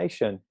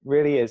conversation.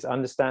 Really is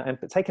understand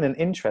and taking an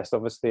interest,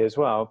 obviously, as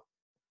well,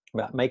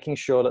 about making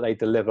sure that they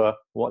deliver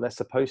what they're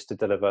supposed to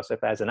deliver. So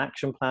if there's an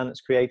action plan that's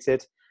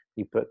created,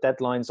 you put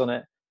deadlines on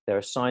it, they're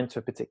assigned to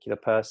a particular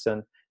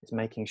person. It's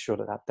making sure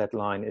that that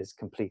deadline is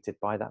completed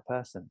by that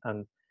person.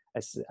 And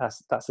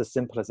that's as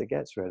simple as it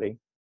gets, really.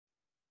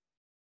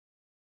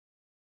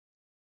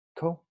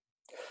 Cool.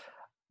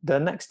 The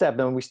next step,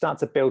 then, we start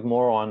to build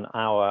more on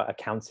our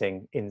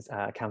accounting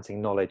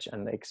knowledge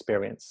and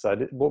experience.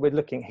 So what we're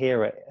looking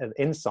here at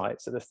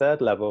insights at the third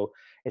level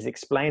is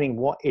explaining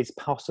what is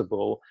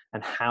possible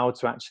and how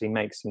to actually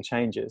make some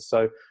changes.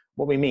 So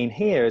what we mean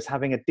here is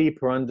having a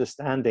deeper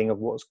understanding of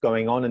what's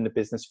going on in the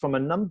business from a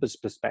numbers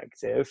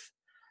perspective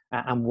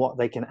and what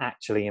they can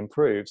actually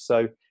improve.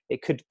 So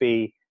it could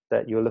be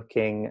that you're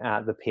looking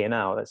at the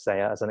P&L, let's say,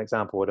 as an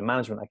example, or the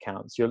management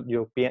accounts. You're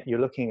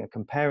looking at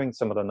comparing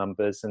some of the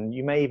numbers, and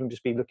you may even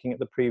just be looking at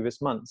the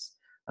previous months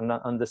and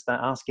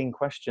asking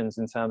questions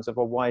in terms of,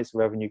 well, why has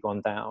revenue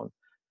gone down?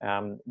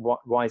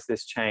 Why is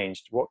this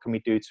changed? What can we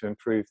do to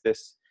improve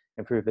this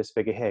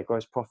figure here?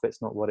 Gross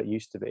profit's not what it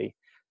used to be.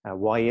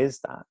 Why is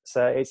that?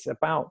 So it's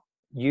about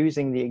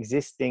using the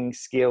existing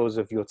skills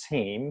of your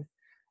team.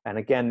 And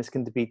again, this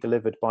can be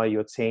delivered by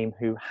your team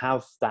who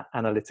have that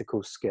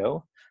analytical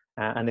skill.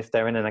 And if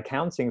they're in an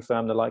accounting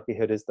firm, the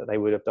likelihood is that they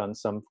would have done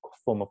some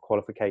form of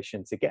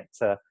qualification to get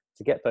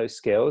those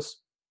skills.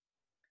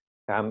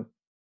 And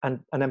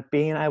then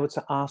being able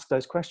to ask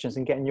those questions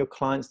and getting your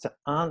clients to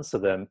answer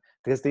them,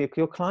 because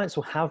your clients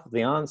will have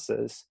the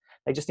answers.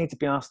 They just need to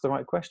be asked the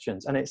right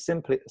questions. And it's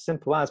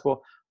simple as,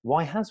 well,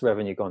 why has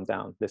revenue gone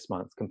down this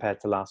month compared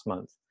to last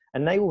month?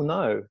 And they will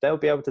know. They'll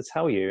be able to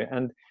tell you.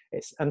 And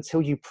it's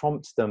until you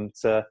prompt them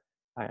to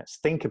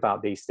think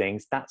about these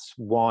things, that's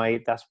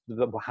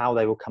how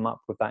they will come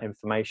up with that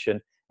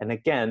information. And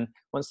again,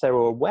 once they're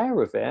all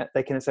aware of it,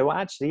 they can say, well,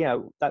 actually, yeah,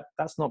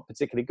 that's not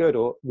particularly good,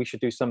 or we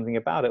should do something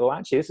about it. Or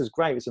actually, this is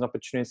great. It's an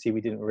opportunity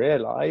we didn't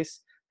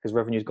realize because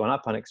revenue's gone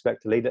up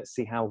unexpectedly. Let's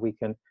see how we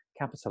can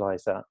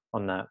capitalize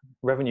on that.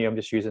 Revenue, I'm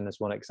just using as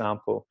one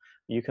example.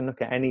 You can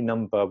look at any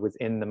number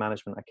within the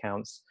management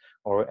accounts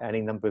or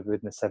any number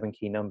within the 7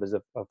 key numbers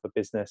of the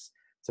business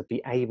to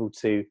be able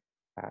to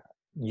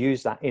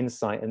use that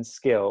insight and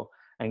skill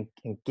and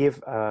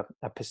give a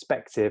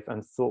perspective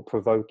and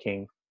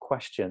thought-provoking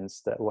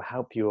questions that will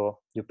help your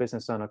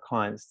business owner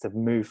clients to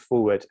move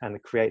forward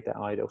and create their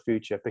ideal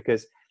future.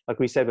 Because like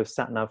we said with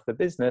sat nav for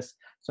business,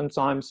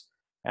 sometimes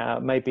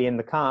maybe in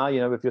the car,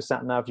 with your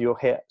sat nav, you'll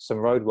hit some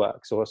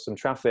roadworks or some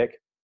traffic.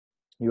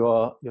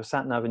 Your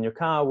sat nav in your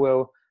car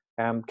will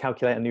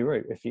calculate a new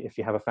route if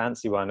you have a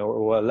fancy one,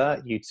 or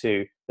alert you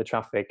to the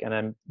traffic, and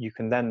then you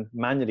can then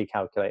manually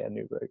calculate a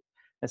new route.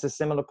 It's a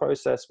similar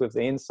process with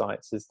the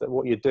insights, is that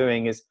what you're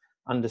doing is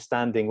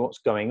understanding what's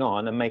going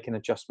on and making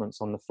adjustments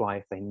on the fly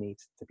if they need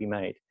to be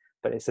made.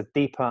 But it's a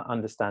deeper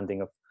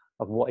understanding of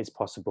what is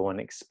possible, and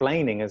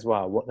explaining as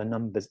well what the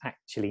numbers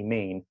actually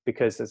mean.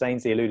 Because as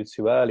Ainsley alluded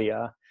to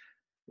earlier,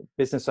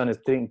 business owners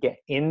didn't get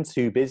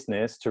into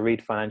business to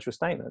read financial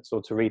statements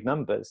or to read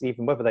numbers,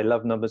 even whether they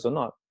love numbers or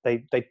not.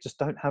 They just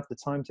don't have the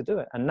time to do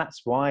it. And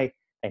that's why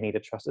they need a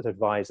trusted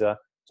advisor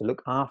to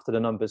look after the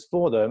numbers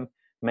for them,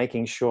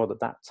 making sure that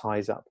that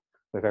ties up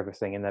with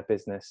everything in their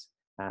business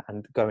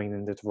and going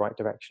in the right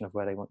direction of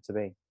where they want to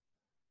be.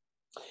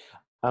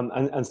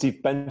 And Steve,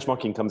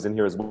 benchmarking comes in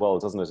here as well,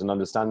 doesn't it? And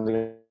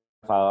understanding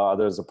how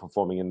others are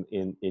performing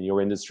in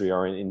your industry,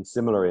 or in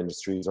similar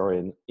industries, or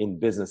in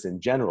business in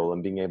general,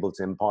 and being able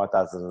to impart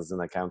that as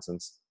an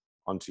accountant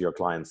onto your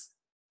clients.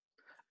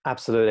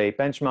 Absolutely.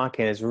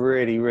 Benchmarking is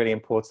really, really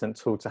important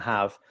tool to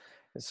have.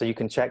 So you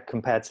can check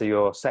compared to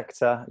your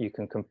sector, you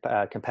can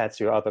compare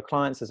to your other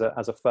clients as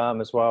a firm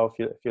as well,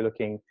 if you're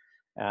looking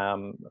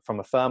from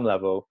a firm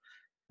level,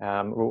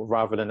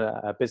 rather than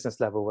a business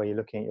level where you're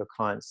looking at your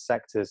clients'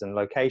 sectors and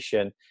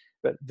location.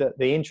 But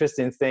the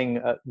interesting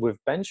thing with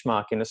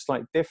benchmarking, a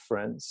slight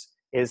difference,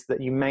 is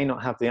that you may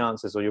not have the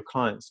answers, or your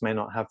clients may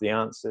not have the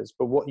answers,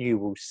 but what you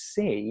will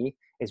see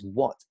is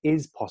what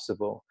is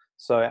possible.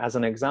 So as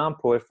an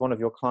example, if one of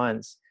your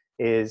clients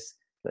is,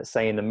 let's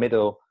say, in the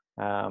middle,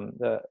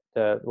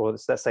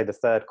 let's say the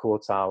third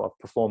quartile of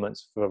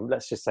performance for,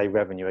 let's just say,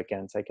 revenue,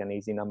 again, take an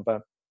easy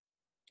number,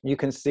 you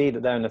can see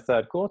that they're in the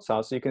third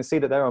quartile. So you can see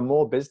that there are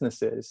more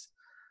businesses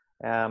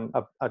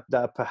that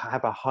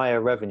have a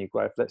higher revenue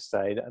growth, let's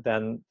say,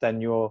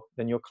 than your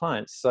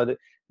clients. So that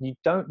you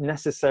don't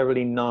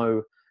necessarily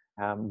know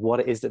what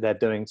it is that they're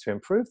doing to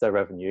improve their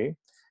revenue,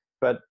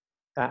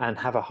 and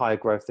have a higher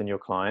growth than your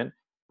client.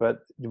 But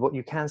what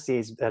you can see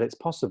is that it's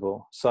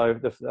possible. So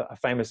a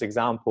famous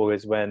example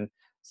is when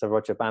Sir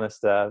Roger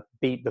Bannister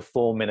beat the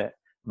 4-minute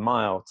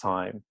mile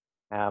time.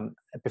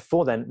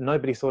 Before then,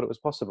 nobody thought it was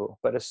possible.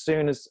 But as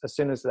soon as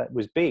that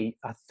was beat,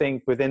 I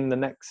think within the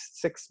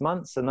next 6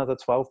 months, another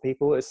 12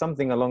 people, it's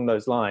something along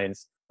those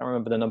lines. I don't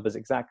remember the numbers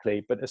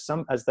exactly, but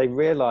as they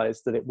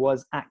realized that it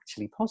was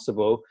actually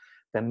possible,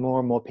 then more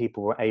and more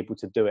people were able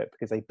to do it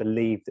because they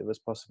believed it was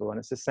possible. And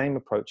it's the same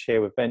approach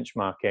here with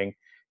benchmarking.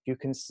 You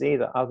can see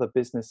that other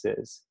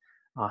businesses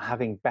are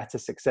having better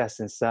success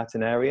in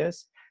certain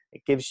areas.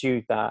 It gives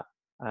you that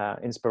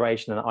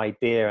inspiration and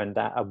idea and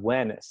that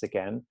awareness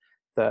again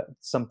that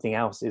something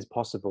else is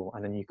possible,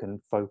 and then you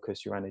can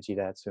focus your energy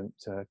there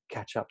to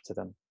catch up to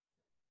them.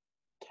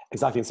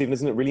 Exactly. And Stephen,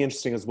 isn't it really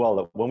interesting as well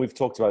that when we've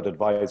talked about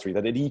advisory,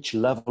 that at each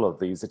level of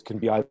these, it can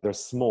be either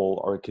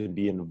small, or it can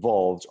be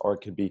involved, or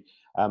it can be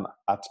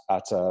at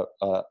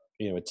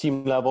a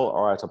team level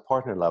or at a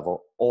partner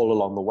level, all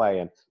along the way,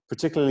 and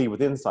particularly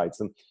with insights.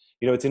 And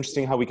it's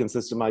interesting how we can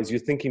systemize. You're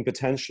thinking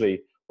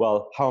potentially,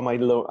 well, how am I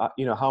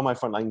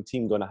frontline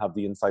team going to have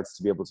the insights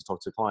to be able to talk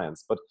to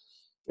clients? But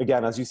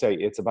again, as you say,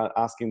 it's about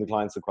asking the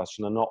clients the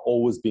question and not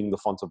always being the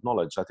font of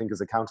knowledge. I think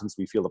as accountants,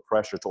 we feel the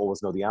pressure to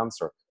always know the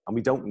answer, and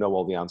we don't know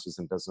all the answers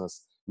in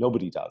business.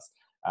 Nobody does.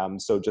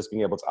 So just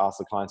being able to ask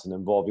the client and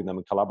involving them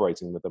and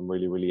collaborating with them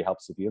really, really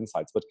helps with the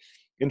insights. But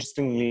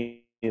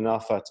interestingly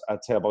enough, at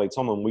Teaboli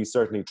Tomlin, we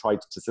certainly tried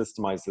to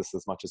systemize this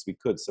as much as we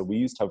could. So we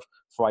used to have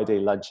Friday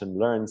lunch and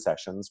learn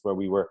sessions where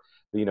we were,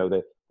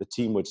 the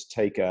team would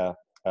take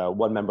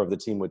one member of the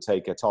team would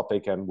take a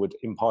topic and would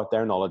impart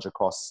their knowledge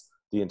across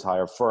the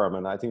entire firm.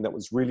 And I think that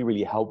was really,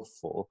 really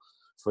helpful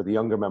for the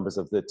younger members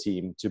of the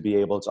team to be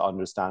able to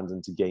understand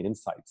and to gain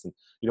insights. And,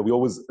 we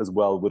always as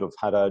well would have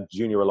had a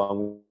junior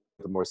along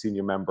with a more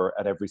senior member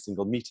at every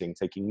single meeting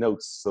taking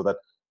notes, so that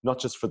not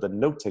just for the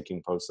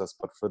note-taking process,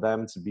 but for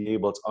them to be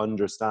able to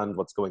understand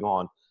what's going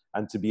on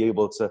and to be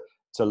able to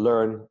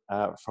learn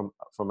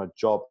from a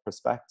job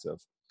perspective.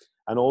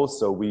 And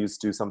also we used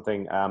to do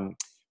something,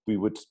 we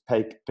would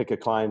pick a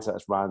client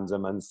at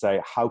random and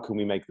say, how can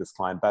we make this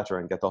client better,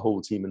 and get the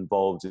whole team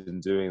involved in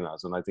doing that.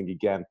 And I think,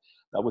 again,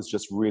 that was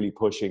just really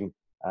pushing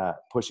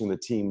the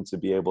team to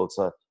be able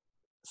to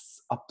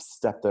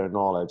upstep their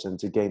knowledge and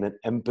to gain an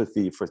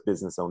empathy for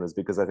business owners,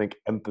 because I think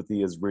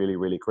empathy is really,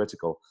 really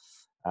critical,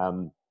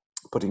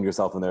 putting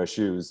yourself in their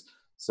shoes.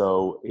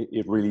 So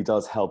it really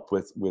does help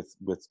with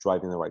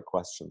driving the right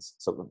questions.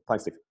 So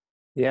thanks, Steve.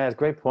 Yeah, it's a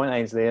great point,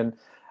 Ainsley. And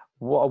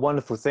what a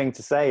wonderful thing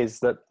to say is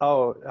that,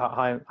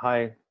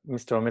 hi,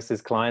 Mr. or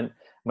Mrs. Client,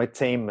 my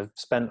team have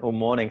spent all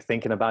morning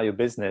thinking about your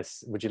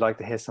business. Would you like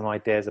to hear some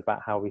ideas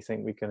about how we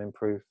think we can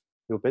improve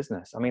your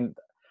business? I mean,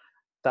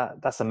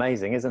 that's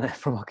amazing, isn't it?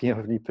 From, you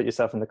know, you put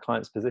yourself in the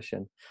client's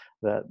position,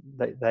 that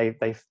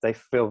they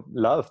feel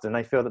loved and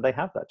they feel that they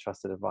have that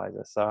trusted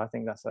advisor. So I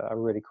think that's a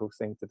really cool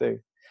thing to do.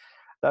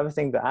 The other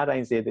thing that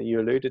Ainsley, that you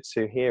alluded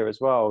to here as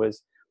well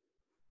is,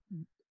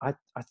 I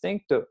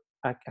think that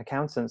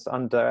accountants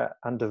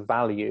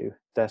undervalue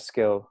their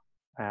skill,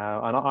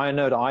 and I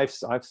know that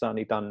I've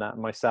certainly done that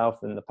myself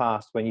in the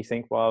past. When you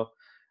think, well,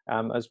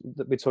 as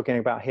we're talking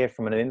about here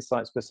from an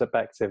insights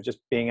perspective, just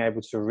being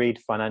able to read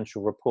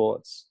financial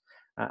reports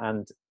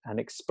and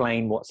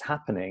explain what's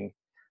happening,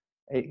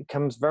 it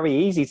comes very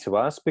easy to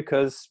us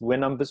because we're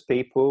numbers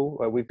people.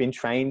 We've been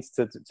trained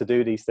to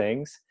do these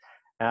things.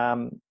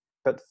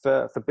 But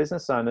for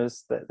business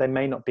owners, they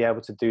may not be able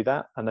to do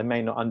that, and they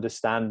may not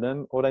understand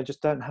them, or they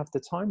just don't have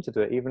the time to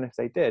do it, even if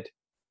they did.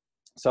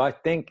 So I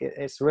think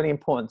it's really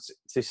important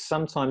to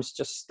sometimes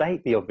just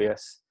state the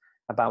obvious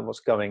about what's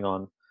going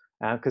on,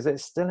 because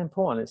it's still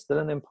important. It's still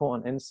an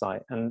important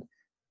insight, and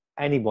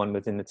anyone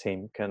within the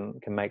team can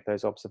make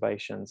those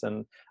observations.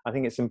 And I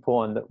think it's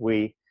important that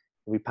we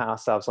pat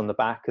ourselves on the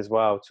back as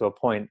well, to a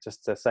point,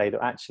 just to say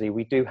that actually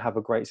we do have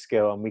a great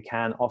skill and we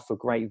can offer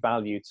great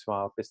value to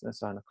our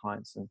business owner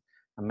clients, and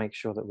make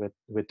sure that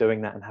we're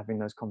doing that and having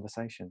those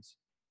conversations.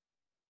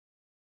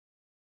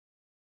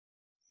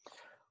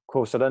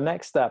 Cool. So the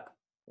next step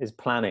is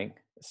planning.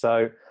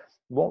 So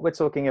what we're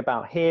talking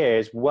about here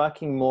is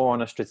working more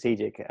on a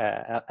strategic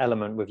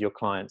element with your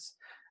clients.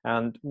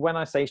 And when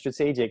I say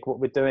strategic, what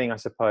we're doing, I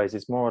suppose,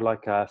 is more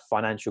like a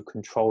financial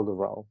controller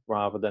role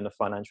rather than a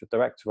financial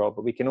director role,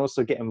 but we can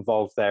also get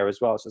involved there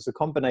as well. So it's a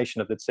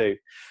combination of the two.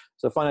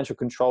 So financial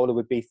controller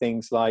would be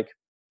things like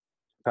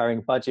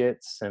preparing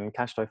budgets and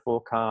cash flow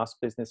forecasts,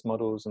 business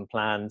models and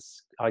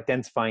plans,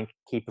 identifying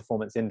key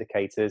performance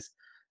indicators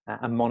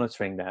and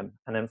monitoring them.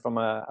 And then from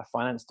a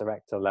finance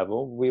director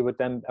level, we would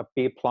then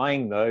be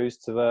applying those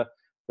to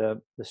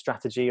the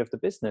strategy of the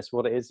business,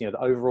 what it is, you know,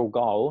 the overall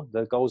goal,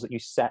 the goals that you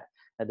set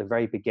at the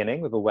very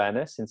beginning with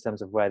awareness in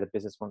terms of where the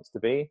business wants to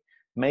be,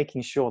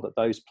 making sure that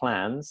those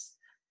plans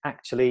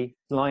actually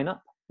line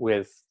up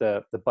with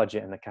the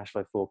budget and the cash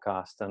flow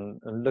forecast, and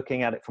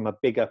looking at it from a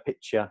bigger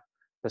picture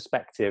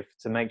perspective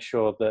to make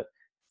sure that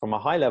from a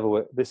high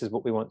level, this is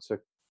what we want to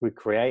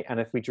recreate. And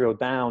if we drill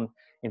down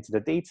into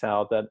the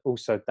detail, then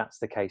also that's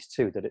the case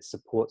too, that it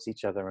supports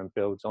each other and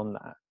builds on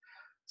that.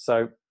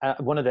 So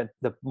one of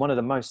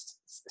the most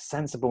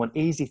sensible and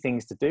easy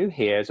things to do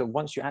here is that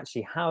once you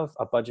actually have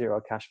a budget or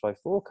a cash flow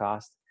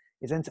forecast,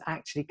 is then to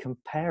actually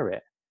compare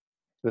it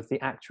with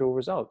the actual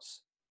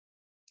results.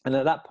 And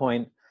at that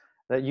point,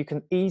 that you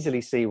can easily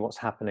see what's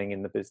happening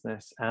in the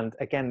business. And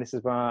again, this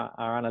is where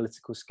our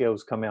analytical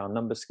skills come in, our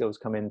number skills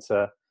come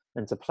into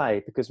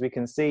play, because we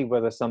can see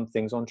whether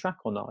something's on track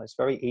or not. It's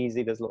very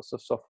easy. There's lots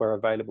of software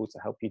available to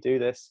help you do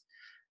this.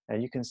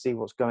 And you can see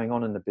what's going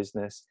on in the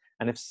business.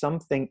 And if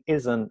something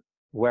isn't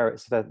where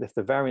if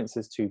the variance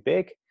is too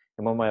big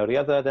in one way or the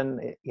other, then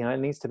it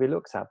needs to be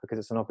looked at, because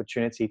it's an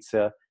opportunity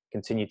to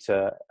continue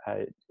to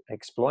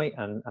exploit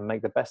and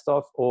make the best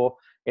of, or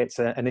it's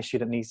an issue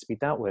that needs to be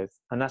dealt with.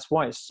 And that's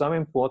why it's so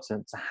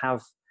important to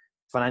have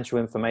financial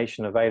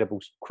information available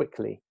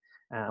quickly.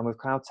 And with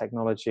cloud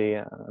technology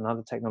and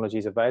other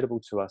technologies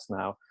available to us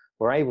now,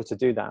 we're able to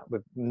do that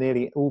with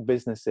nearly all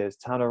businesses,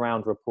 turn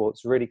around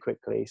reports really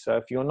quickly. So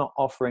if you're not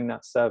offering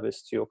that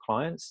service to your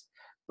clients,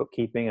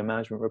 bookkeeping and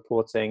management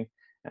reporting,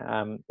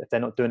 if they're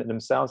not doing it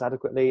themselves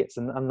adequately, it's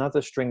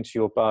another string to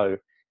your bow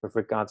with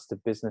regards to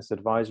business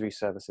advisory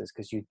services,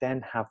 because you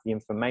then have the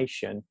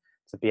information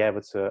to be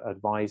able to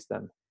advise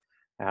them.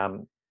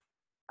 And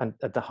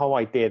the whole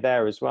idea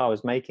there as well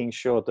is making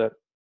sure that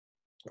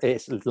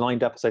it's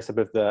lined up, as I said,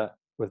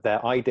 with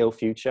their ideal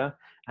future,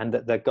 and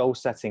that their goal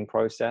setting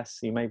process.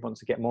 You may want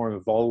to get more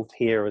involved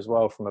here as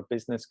well, from a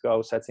business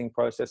goal setting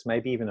process,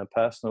 maybe even a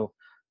personal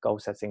goal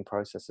setting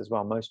process as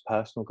well. Most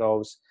personal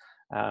goals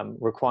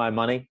require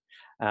money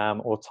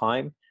or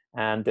time.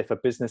 And if a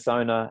business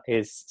owner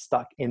is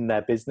stuck in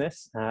their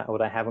business or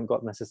they haven't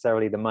got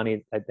necessarily the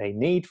money that they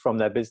need from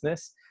their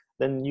business,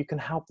 then you can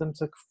help them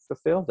to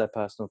fulfill their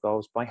personal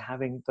goals by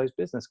having those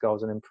business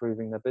goals and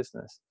improving their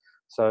business.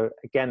 So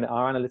again,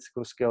 our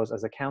analytical skills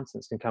as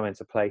accountants can come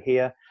into play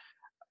here.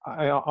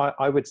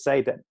 I would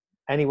say that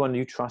anyone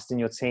you trust in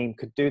your team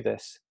could do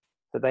this,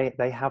 that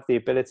they have the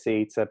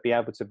ability to be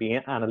able to be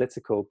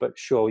analytical, but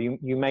sure,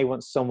 you may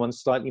want someone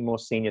slightly more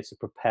senior to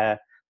prepare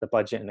the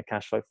budget and the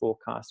cash flow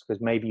forecast,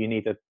 because maybe you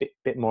need a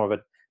bit more of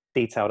a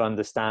detailed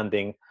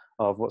understanding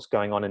of what's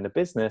going on in the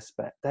business.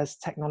 But there's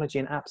technology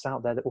and apps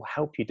out there that will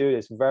help you do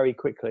this very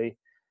quickly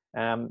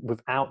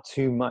without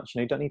too much.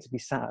 You don't need to be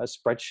sat at a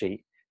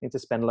spreadsheet. You need to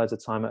spend loads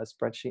of time at a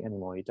spreadsheet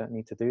anymore. You don't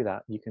need to do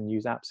that. You can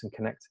use apps and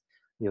connect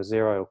your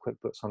Xero or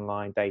QuickBooks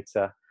Online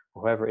data,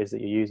 or whoever it is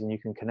that you're using. You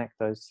can connect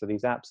those to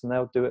these apps and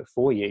they'll do it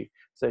for you.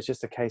 So it's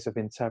just a case of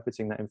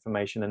interpreting that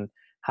information and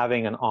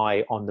having an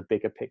eye on the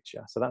bigger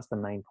picture. So that's the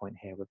main point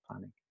here with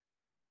planning.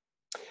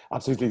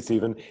 Absolutely,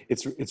 Stephen.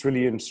 It's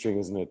really interesting,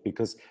 isn't it?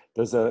 Because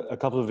there's a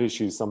couple of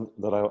issues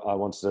that I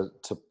wanted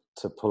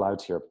to pull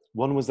out here.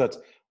 One was that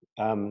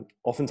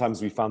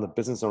oftentimes we found that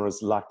business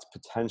owners lacked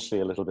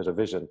potentially a little bit of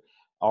vision.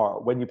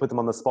 Or when you put them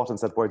on the spot and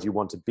said, where do you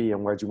want to be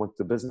and where do you want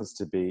the business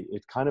to be?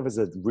 It kind of is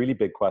a really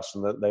big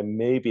question that they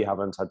maybe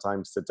haven't had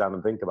time to sit down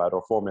and think about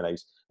or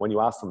formulate. When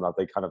you ask them that,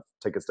 they kind of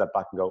take a step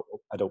back and go, oh,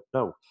 I don't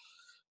know.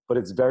 But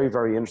it's very,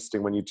 very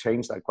interesting when you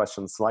change that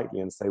question slightly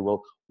and say,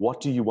 well,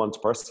 what do you want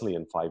personally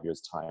in 5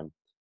 years' time?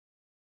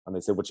 And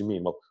they say, what do you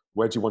mean? Well,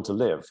 where do you want to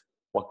live?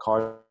 What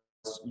cars,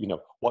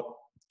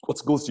 what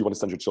schools do you want to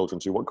send your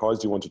children to? What cars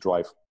do you want to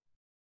drive?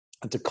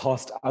 And to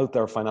cost out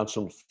their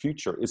financial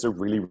future is a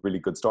really, really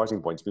good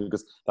starting point,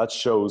 because that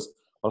shows,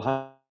 well,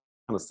 hang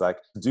on a sec,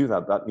 to do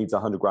that, that needs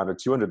 100 grand or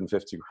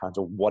 250 grand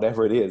or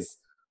whatever it is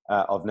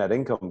of net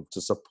income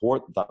to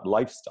support that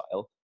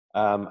lifestyle.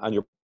 And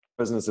your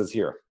business is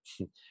here.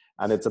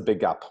 And it's a big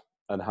gap.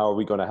 And how are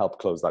we going to help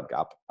close that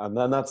gap? And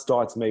then that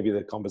starts maybe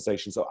the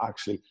conversation. So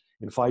actually,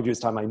 in 5 years'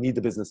 time, I need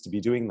the business to be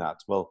doing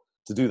that. Well,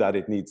 to do that,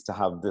 it needs to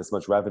have this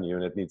much revenue,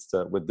 and it needs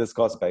to, with this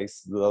cost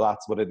base,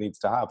 that's what it needs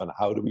to have. And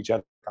how do we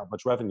generate that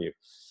much revenue?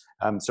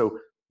 So,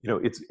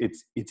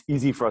 it's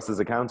easy for us as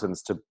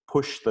accountants to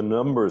push the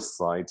numbers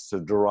side to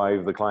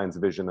derive the client's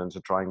vision and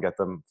to try and get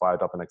them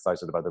fired up and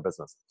excited about their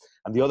business.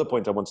 And the other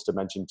point I wanted to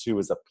mention too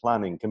is that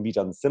planning can be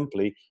done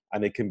simply,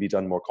 and it can be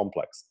done more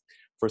complex.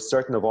 For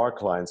certain of our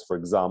clients, for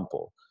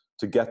example,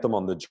 to get them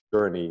on the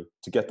journey,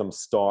 to get them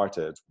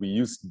started, we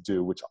used to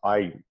do, which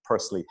I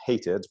personally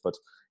hated, but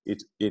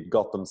it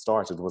got them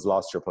started, was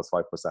last year plus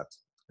 5%.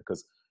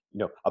 Because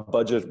a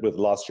budget with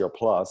last year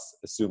plus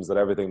assumes that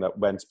everything that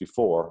went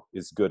before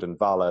is good and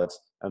valid,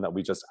 and that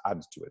we just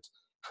add to it.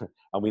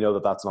 And we know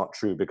that that's not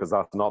true, because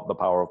that's not the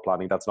power of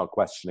planning. That's not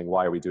questioning,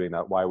 why are we doing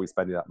that? Why are we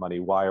spending that money?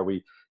 Why are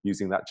we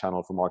using that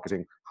channel for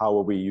marketing? How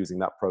are we using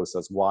that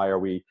process? Why are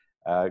we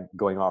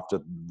going after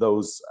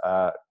those,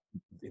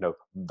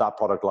 that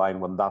product line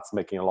when that's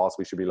making a loss?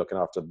 We should be looking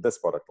after this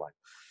product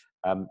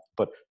line.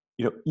 But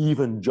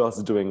even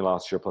just doing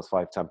last year plus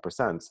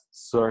 5-10%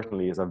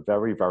 certainly is a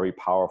very, very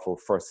powerful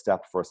first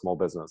step for a small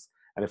business.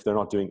 And if they're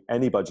not doing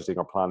any budgeting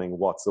or planning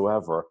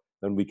whatsoever,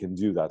 then we can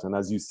do that. And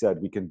as you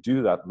said, we can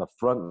do that, and the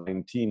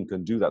frontline team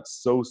can do that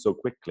so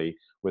quickly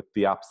with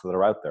the apps that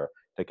are out there.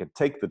 They can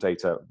take the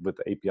data with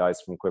the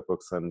APIs from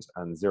QuickBooks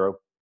and Xero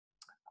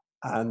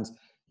and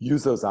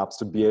use those apps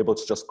to be able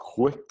to just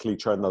quickly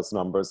churn those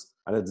numbers,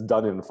 and it's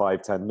done in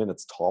 5-10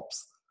 minutes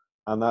tops.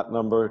 And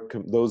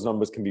those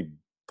numbers can be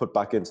put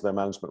back into their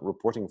management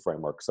reporting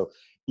framework. So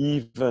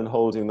even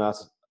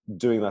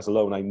doing that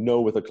alone, I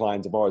know with a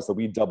client of ours that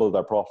we doubled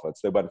their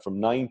profits. They went from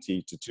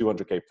 90 to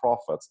 200K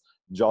profits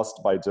just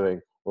by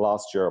doing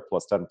last year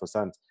plus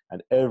 10%,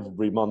 and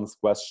every month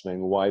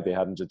questioning why they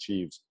hadn't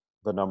achieved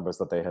the numbers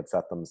that they had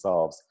set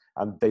themselves.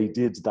 And they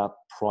did that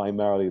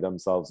primarily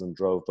themselves and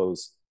drove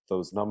those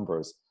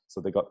numbers. So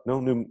they got no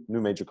new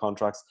major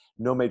contracts,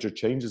 no major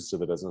changes to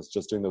the business.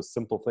 Just doing those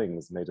simple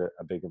things made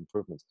a big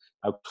improvement.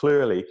 Now,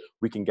 clearly,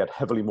 we can get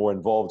heavily more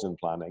involved in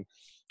planning.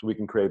 We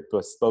can create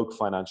bespoke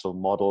financial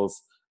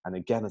models. And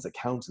again, as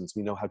accountants,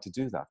 we know how to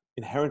do that.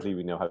 Inherently,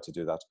 we know how to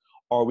do that.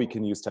 Or we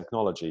can use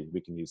technology.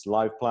 We can use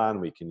LivePlan.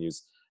 We can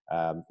use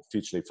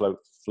Futurely,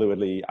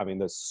 Fluidly. I mean,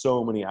 there's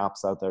so many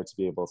apps out there to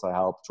be able to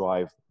help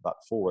drive that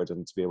forward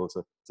and to be able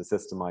to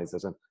systemize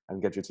it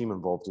and get your team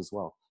involved as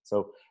well.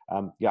 So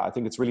I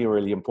think it's really,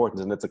 really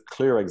important. And it's a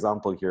clear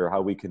example here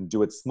how we can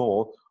do it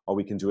small, or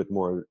we can do it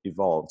more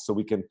evolved. So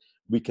we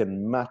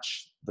can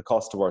match the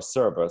cost of our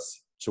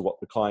service to what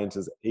the client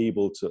is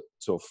able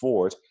to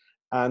afford,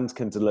 and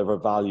can deliver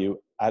value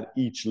at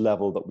each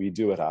level that we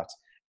do it at.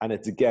 And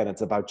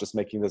it's about just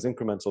making those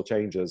incremental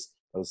changes,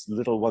 those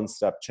little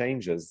one-step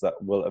changes that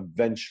will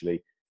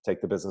eventually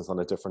take the business on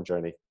a different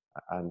journey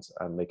and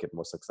make it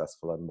more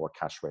successful and more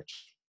cash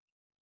rich.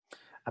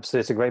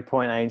 Absolutely. It's a great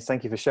point, Ains.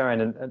 Thank you for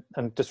sharing.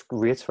 And just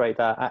reiterate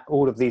that at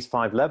all of these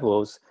 5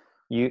 levels,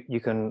 you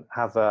can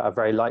have a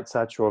very light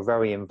touch or a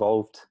very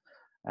involved,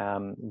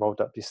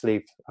 rolled up your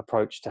sleeve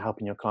approach to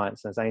helping your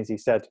clients. As Ainsley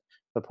said,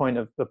 the point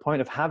of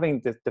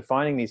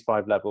defining these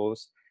 5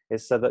 levels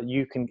is so that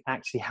you can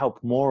actually help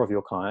more of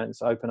your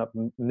clients, open up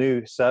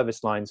new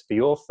service lines for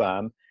your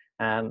firm,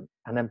 and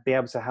then be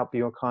able to help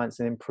your clients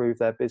and improve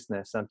their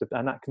business. And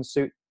that can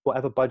suit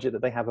whatever budget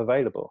that they have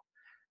available.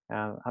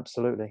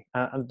 Absolutely.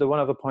 And the one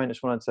other point I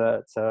just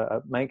wanted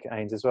to make,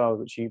 Ains, as well,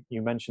 which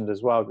you mentioned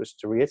as well, just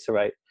to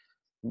reiterate,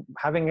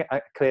 having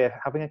a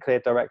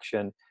clear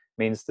direction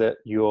means that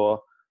you're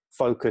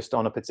focused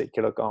on a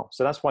particular goal.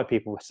 So that's why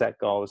people set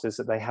goals, is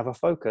that they have a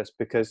focus,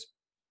 because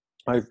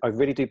I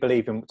really do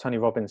believe in what Tony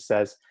Robbins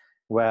says,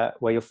 where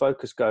your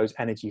focus goes,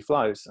 energy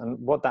flows. And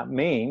what that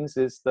means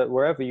is that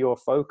wherever you're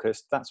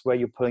focused, that's where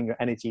you're pulling your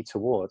energy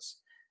towards.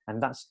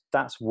 And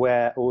that's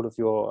where all of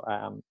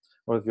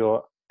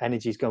your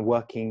energy is going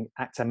working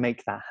to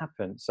make that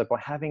happen. So by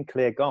having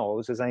clear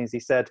goals, as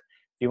Ainsley said,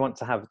 if you want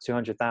to have a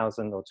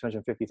 200,000 or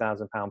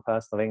 250,000 pound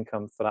personal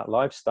income for that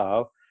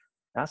lifestyle,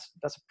 that's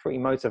a pretty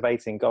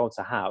motivating goal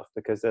to have,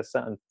 because there's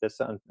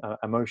certain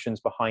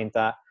emotions behind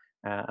that,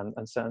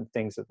 and certain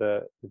things that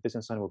the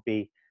business owner will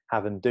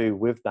have and do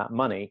with that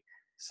money.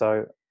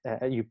 So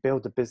you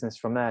build the business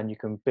from there, and you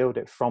can build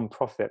it from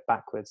profit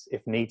backwards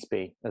if needs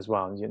be as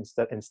well. And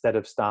instead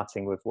of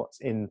starting with what's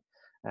in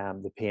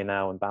the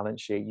P&L and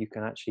balance sheet, you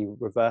can actually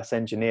reverse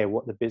engineer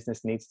what the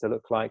business needs to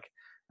look like,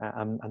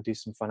 and do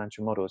some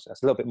financial models.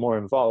 That's a little bit more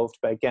involved,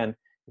 but again,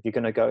 if you're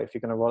going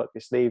to roll up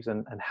your sleeves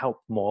and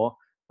help more,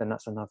 then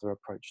that's another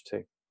approach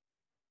too.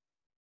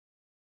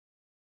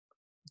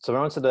 So we're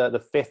on to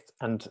the fifth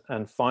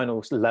and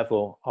final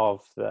level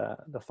of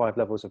the 5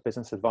 levels of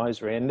business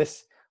advisory. And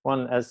this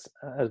one, as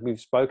we've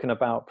spoken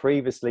about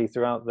previously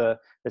throughout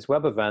this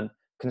web event,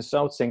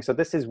 consulting. So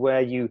this is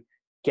where you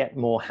get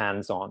more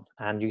hands-on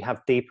and you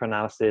have deeper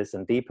analysis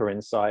and deeper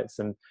insights,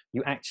 and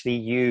you actually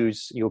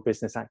use your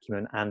business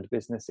acumen and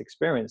business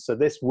experience. So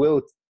this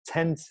will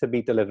tend to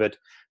be delivered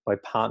by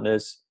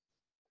partners,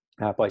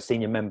 by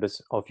senior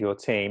members of your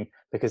team,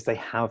 because they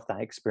have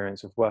that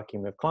experience of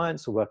working with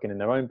clients or working in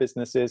their own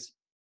businesses.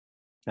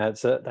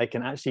 So they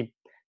can actually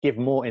give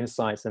more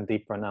insights and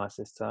deeper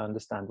analysis to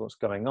understand what's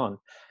going on.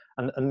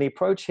 And the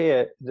approach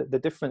here, the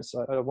difference,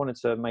 I wanted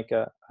to make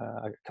a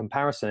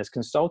comparison, is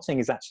consulting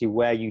is actually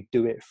where you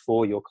do it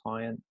for your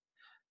client,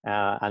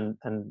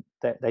 and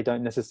they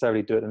don't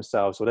necessarily do it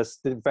themselves. Or there's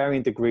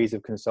varying degrees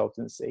of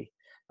consultancy.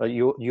 But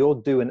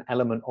you'll do an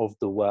element of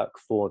the work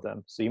for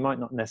them. So you might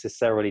not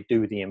necessarily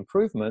do the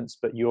improvements,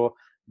 but you'll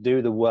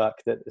do the work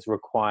that is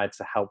required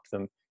to help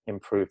them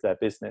improve their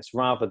business,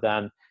 rather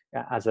than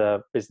as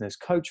a business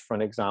coach, for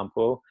an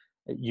example,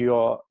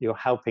 you're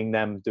helping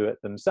them do it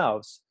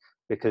themselves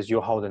because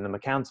you're holding them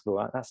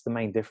accountable. That's the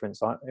main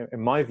difference, in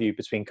my view,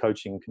 between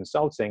coaching and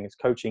consulting. Is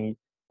coaching,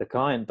 the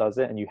client does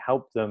it and you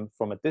help them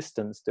from a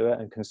distance do it,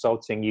 and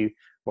consulting, you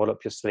roll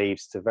up your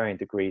sleeves to varying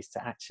degrees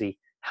to actually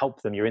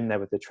help them. You're in there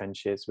with the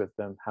trenches with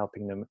them,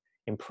 helping them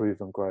improve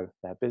and grow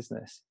their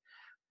business.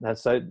 And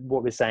so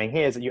what we're saying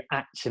here is that you're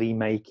actually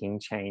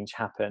making change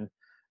happen,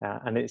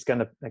 and it's going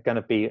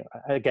to be,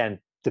 again,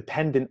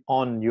 dependent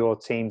on your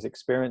team's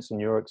experience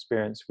and your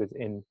experience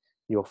within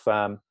your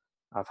firm,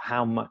 of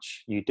how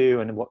much you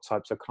do and what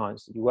types of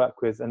clients that you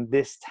work with. And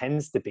this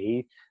tends to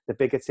be the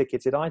bigger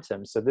ticketed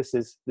items. So this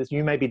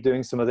you may be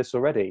doing some of this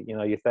already, your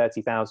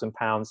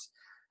 £30,000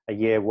 a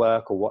year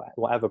work, or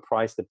whatever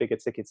price, the bigger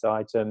ticket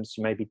items.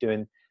 You may be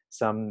doing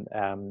some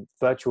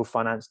virtual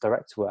finance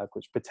director work,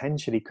 which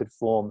potentially could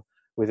form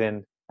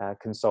within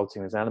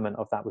consulting. There's an element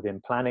of that within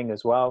planning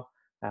as well,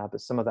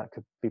 but some of that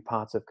could be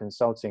part of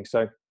consulting.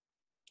 So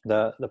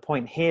the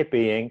point here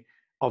being,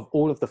 of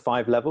all of the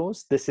 5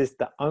 levels, this is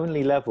the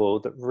only level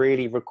that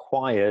really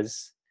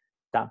requires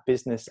that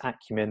business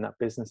acumen, that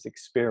business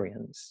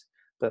experience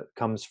that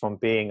comes from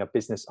being a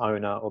business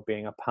owner or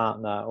being a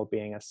partner or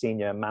being a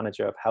senior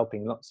manager of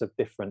helping lots of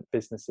different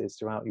businesses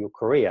throughout your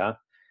career.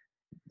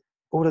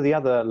 All of the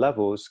other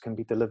levels can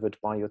be delivered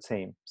by your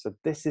team. So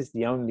this is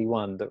the only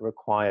one that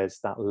requires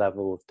that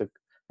level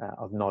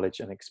of knowledge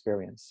and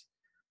experience.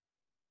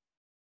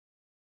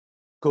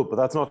 Cool, but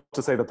that's not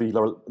to say that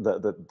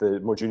the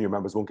more junior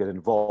members won't get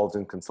involved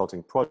in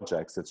consulting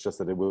projects. It's just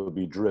that it will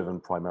be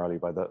driven primarily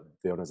by the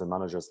owners and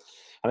managers.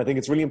 And I think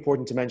it's really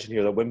important to mention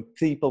here that when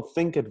people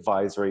think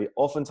advisory,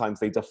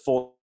 oftentimes they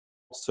default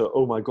to,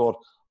 oh my God,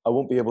 I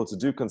won't be able to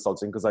do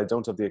consulting because I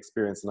don't have the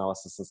experience,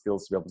 analysis, and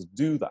skills to be able to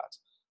do that.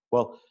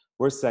 Well,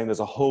 we're saying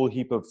there's a whole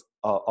heap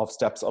of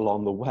steps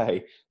along the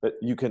way that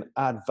you can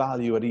add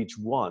value at each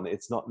one.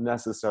 It's not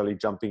necessarily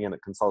jumping in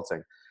at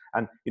consulting.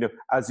 And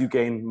as you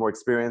gain more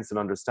experience and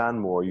understand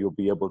more, you'll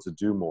be able to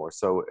do more.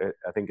 So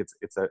I think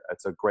it's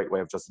a great way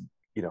of just,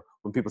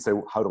 when people say,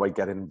 how do I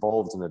get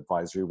involved in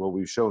advisory? Well,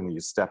 we've shown you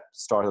start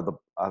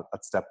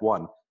at step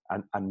 1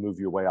 and move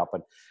your way up.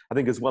 And I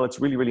think as well, it's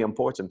really, really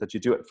important that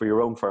you do it for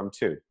your own firm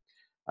too.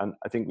 And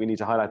I think we need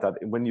to highlight that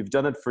when you've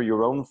done it for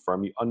your own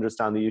firm, you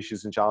understand the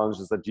issues and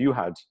challenges that you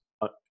had,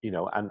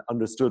 and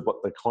understood what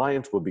the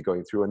client will be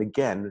going through. And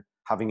again,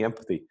 having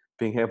empathy,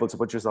 being able to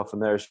put yourself in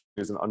their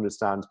shoes and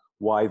understand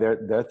why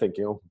they're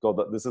thinking, oh God,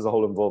 this is a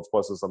whole involved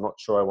process. I'm not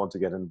sure I want to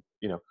get in,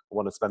 I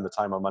want to spend the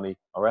time or money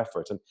or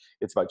effort. And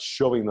it's about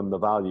showing them the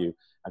value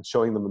and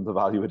showing them the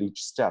value at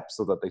each step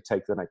so that they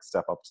take the next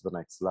step up to the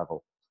next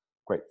level.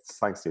 Great.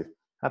 Thanks, Steve.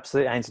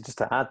 Absolutely. And just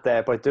to add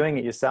there, by doing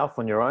it yourself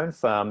on your own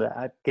firm,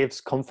 that gives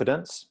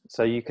confidence.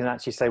 So you can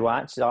actually say, well,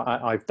 actually,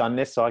 I've done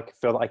this, so I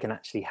feel that I can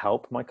actually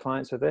help my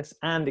clients with this.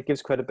 And it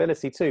gives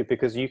credibility too,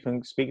 because you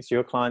can speak to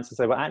your clients and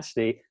say, well,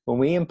 actually, when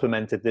we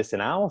implemented this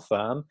in our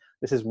firm,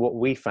 this is what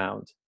we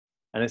found.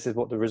 And this is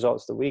what the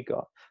results that we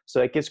got.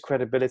 So it gives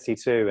credibility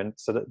too. And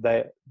so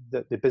that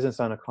the business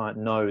owner client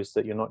knows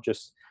that you're not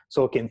just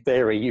talking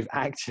theory, you've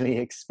actually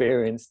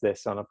experienced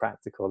this on a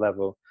practical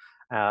level.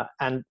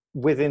 And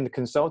within the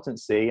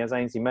consultancy, as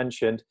Ainsley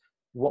mentioned,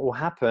 what will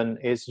happen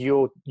is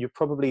you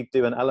probably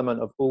do an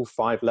element of all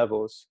 5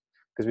 levels,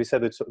 because we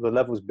said that the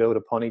levels build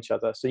upon each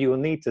other. So you will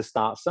need to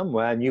start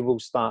somewhere, and you will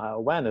start at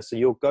awareness. So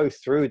you'll go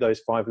through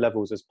those 5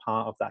 levels as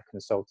part of that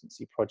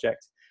consultancy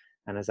project.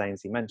 And as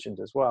Ainsley mentioned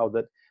as well,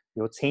 that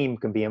your team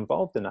can be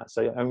involved in that.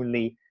 So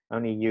only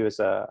you as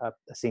a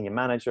senior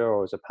manager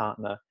or as a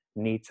partner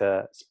need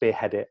to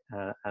spearhead it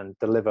and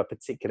deliver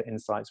particular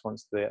insights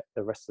once the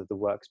rest of the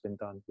work's been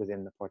done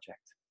within the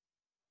project.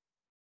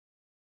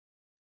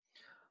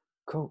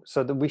 Cool.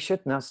 So we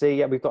should now see,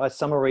 yeah, we've got a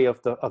summary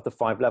of the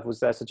 5 levels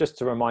there. So just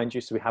to remind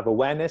you, so we have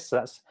awareness. So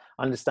that's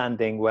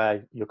understanding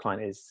where your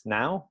client is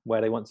now,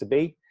 where they want to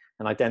be,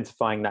 and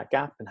identifying that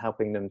gap and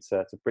helping them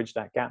to bridge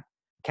that gap.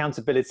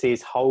 Accountability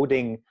is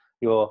holding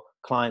your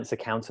clients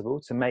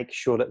accountable to make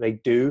sure that they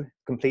do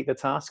complete the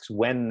tasks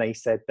when they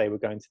said they were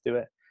going to do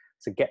it,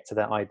 to get to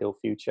their ideal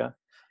future.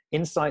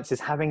 Insights is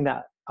having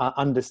that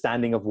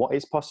understanding of what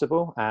is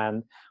possible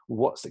and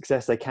what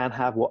success they can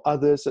have, what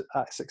others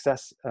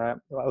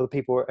what other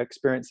people are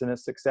experiencing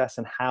as success,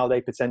 and how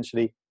they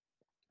potentially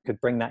could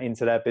bring that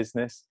into their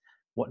business,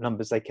 what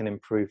numbers they can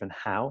improve and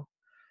how.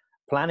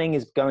 Planning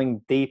is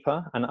going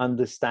deeper and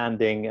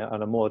understanding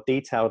on a more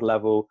detailed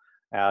level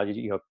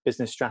your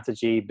business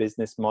strategy,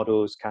 business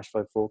models, cash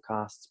flow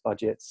forecasts,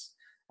 budgets,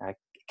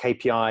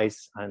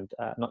 KPIs, and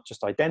not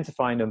just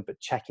identifying them, but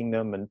checking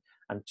them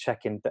and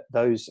checking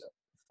those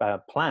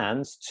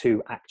plans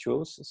to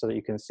actuals so that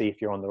you can see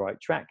if you're on the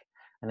right track.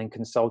 And then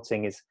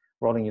consulting is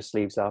rolling your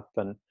sleeves up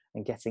and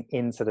getting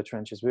into the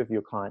trenches with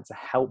your client to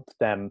help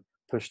them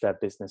push their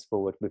business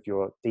forward with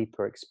your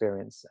deeper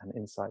experience and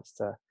insights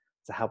to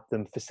help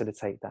them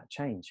facilitate that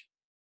change.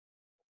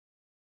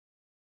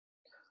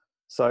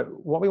 So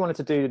what we wanted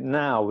to do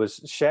now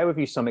was share with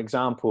you some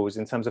examples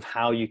in terms of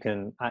how you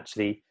can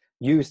actually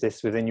use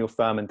this within your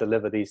firm and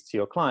deliver these to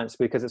your clients,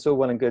 because it's all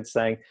well and good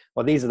saying,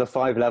 well, these are the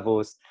 5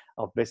 levels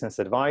of business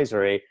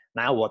advisory.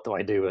 Now, what do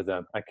I do with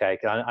them? Okay,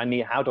 I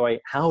need, how do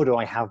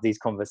I have these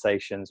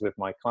conversations with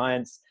my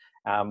clients?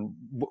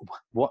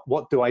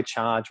 What do I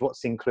charge?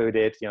 What's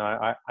included? You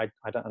know,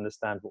 I don't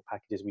understand what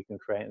packages we can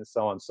create and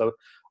so on. So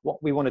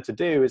what we wanted to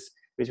do is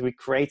we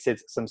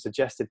created some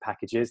suggested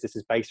packages. This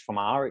is based from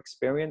our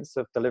experience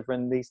of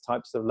delivering these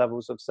types of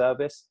levels of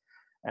service.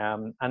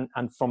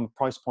 And from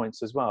price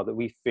points as well that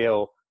we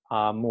feel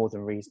are more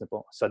than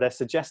reasonable. So they're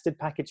suggested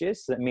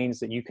packages. So that means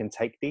that you can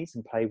take these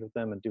and play with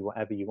them and do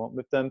whatever you want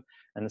with them.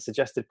 And the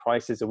suggested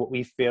prices are what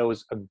we feel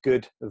is a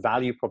good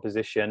value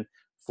proposition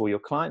for your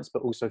clients,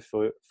 but also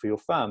for your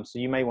firm. So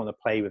you may want to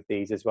play with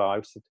these as well. I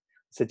would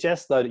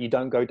suggest though that you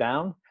don't go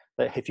down,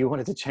 that if you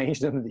wanted to change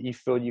them, that you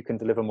feel you can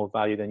deliver more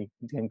value, then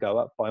you can go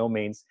up by all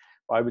means.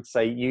 But I would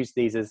say use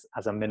these as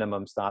a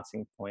minimum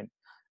starting point.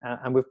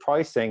 And with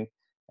pricing,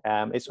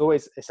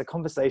 it's a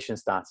conversation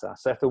starter.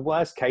 So if the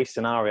worst case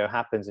scenario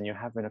happens and you're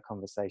having a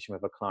conversation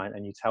with a client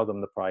and you tell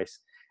them the price,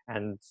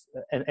 and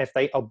if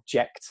they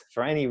object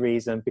for any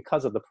reason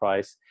because of the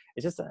price,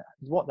 it's just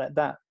what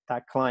that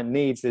client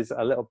needs is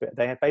a little bit,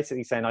 they're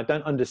basically saying, I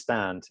don't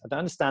understand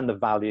the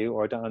value,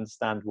 or I don't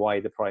understand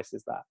why the price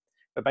is that.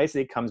 But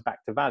basically it comes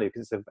back to value,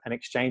 because it's an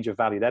exchange of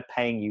value. They're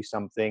paying you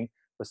something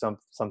for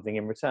something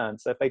in return.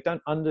 So if they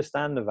don't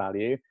understand the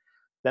value,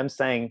 them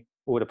saying,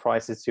 oh, the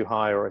price is too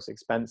high or it's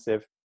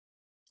expensive,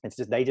 it's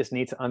just, they just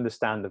need to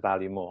understand the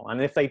value more.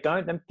 And if they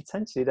don't, then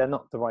potentially they're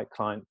not the right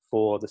client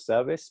for the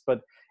service. But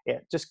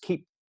just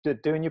keep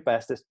doing your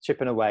best, just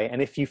chipping away.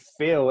 And if you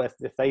feel, if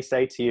they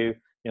say to you,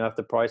 you know, if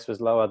the price was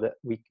lower, that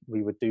we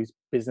would do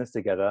business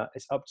together,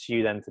 it's up to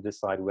you then to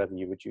decide whether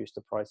you reduce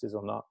the prices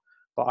or not.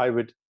 But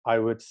I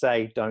would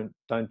say don't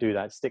do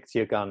that. Stick to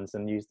your guns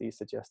and use these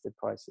suggested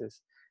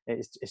prices.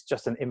 It's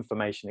just an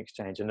information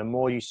exchange. And the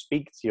more you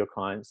speak to your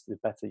clients, the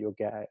better you'll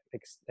get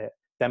at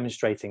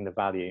demonstrating the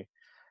value.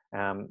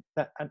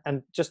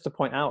 And just to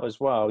point out as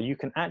well, you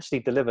can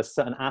actually deliver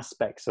certain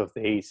aspects of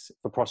these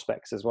for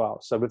prospects as well.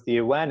 So with the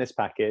awareness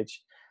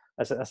package,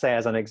 as I say,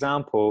 as an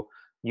example,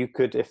 you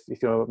could, if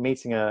you're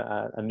meeting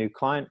a new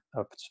client,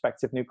 a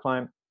prospective new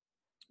client,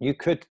 you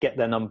could get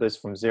their numbers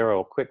from Xero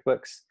or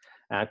QuickBooks,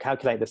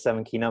 calculate the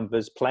 7 key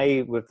numbers,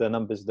 play with the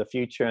numbers of the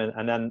future,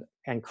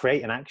 and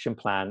create an action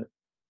plan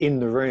in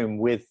the room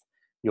with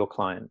your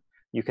client.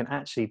 You can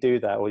actually do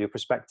that, or your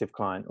prospective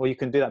client, or you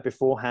can do that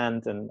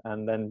beforehand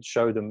and then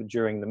show them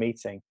during the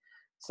meeting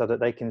so that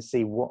they can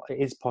see what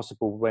is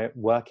possible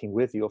working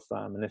with your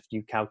firm. And if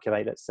you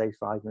calculate, let's say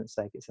for argument's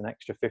sake, it's an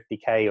extra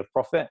 50K of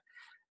profit,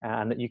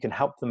 and that you can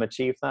help them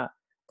achieve that,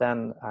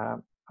 then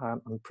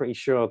I'm pretty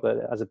sure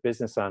that as a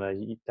business owner,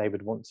 they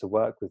would want to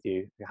work with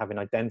you, having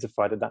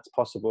identified that that's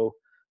possible,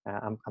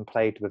 and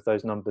played with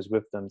those numbers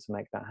with them to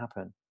make that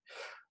happen.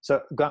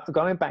 So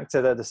going back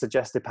to the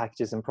suggested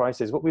packages and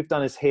prices, what we've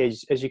done is here,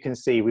 as you can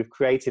see, we've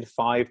created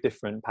 5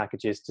 different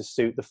packages to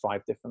suit the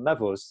 5 different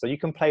levels. So you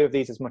can play with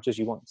these as much as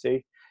you want to,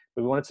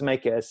 but we wanted to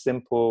make it as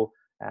simple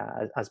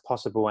as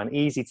possible and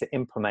easy to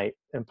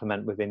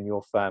implement within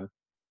your firm.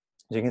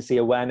 As you can see,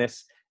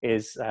 awareness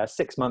is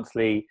 6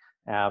 monthly,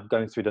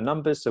 going through the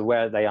numbers, so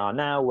where they are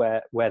now,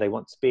 where they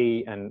want to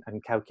be, and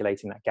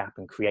calculating that gap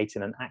and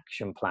creating an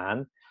action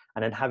plan,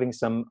 and then having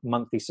some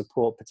monthly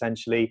support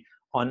potentially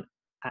on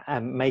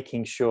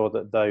making sure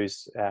that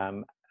those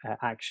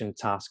action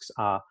tasks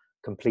are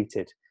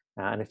completed,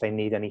 and if they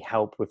need any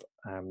help with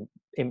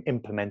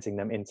implementing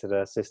them into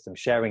the system,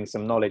 sharing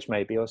some knowledge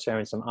maybe, or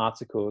sharing some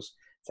articles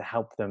to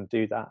help them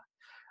do that.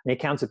 And the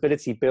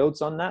accountability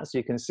builds on that, so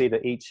you can see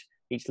that each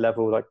each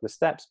level, like the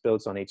steps,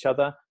 builds on each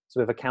other.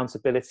 So with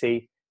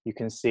accountability, you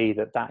can see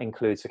that that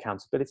includes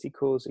accountability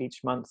calls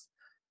each month.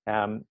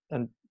 And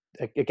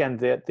again,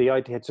 the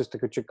idea, just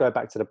to go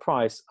back to the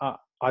price,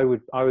 I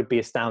would be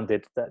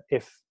astounded that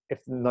if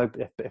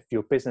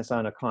your business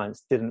owner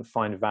clients didn't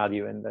find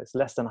value in this,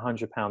 less than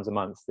 £100 a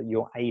month, that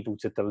you're able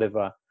to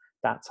deliver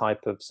that type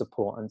of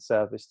support and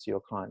service to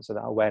your clients. So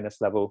that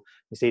awareness level,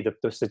 you see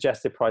the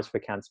suggested price for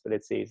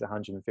accountability is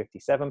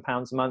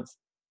 £157 a month.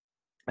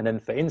 And then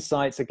for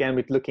insights, again,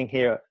 we're looking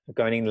here,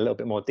 going in a little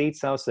bit more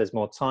detail. So there's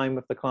more time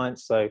with the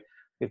clients. So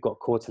we've got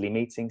quarterly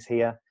meetings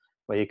here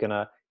where you're going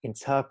to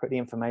interpret the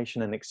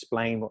information and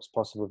explain what's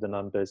possible with the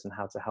numbers and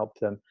how to help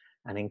them,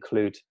 and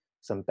include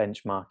some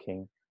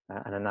benchmarking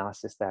and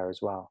analysis there as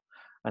well.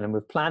 And then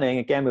with planning,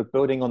 again, we're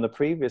building on the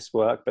previous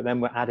work, but then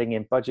we're adding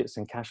in budgets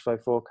and cash flow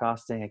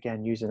forecasting,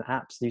 again, using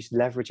apps,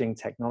 leveraging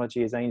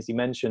technology, as Ainsley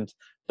mentioned,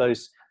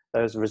 those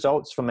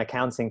results from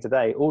accounting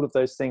today, all of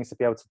those things to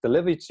be able to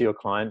deliver to your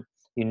client,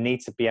 you need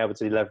to be able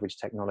to leverage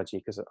technology,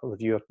 because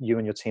you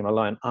and your team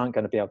alone aren't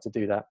going to be able to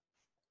do that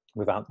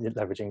without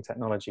leveraging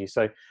technology.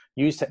 So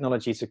use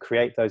technology to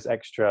create those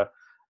extra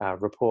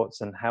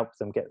reports and help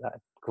them get that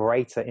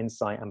greater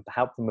insight, and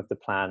help them with the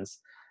plans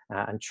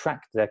and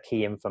track their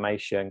key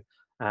information,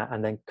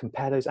 and then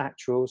compare those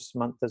actuals,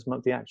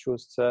 monthly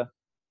actuals to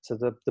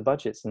the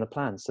budgets and the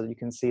plans, so that you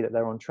can see that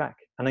they're on track.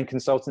 And then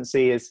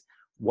consultancy is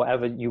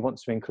whatever you want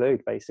to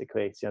include,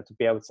 basically, so, to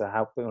be able to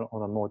help them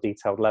on a more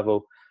detailed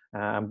level.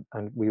 And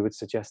we would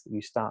suggest that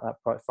you start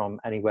that from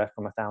anywhere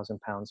from £1,000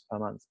 per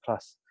month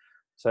plus.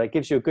 So it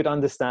gives you a good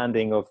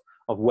understanding of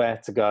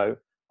where to go,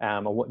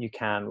 and what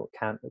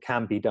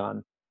can be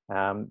done.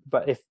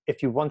 But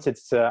if you wanted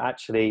to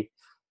actually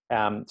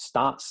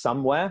start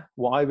somewhere,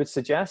 what I would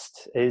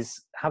suggest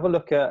is have a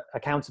look at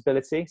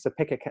accountability. So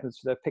pick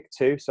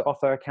two. So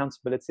offer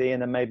accountability,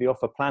 and then maybe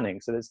offer planning.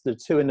 So there's the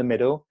two in the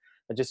middle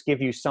that just give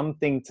you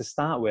something to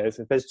start with.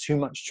 If there's too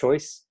much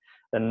choice,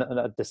 then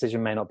a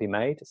decision may not be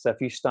made. So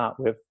if you start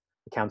with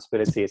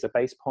accountability as a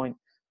base point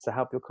to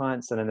help your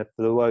clients, and then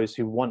for those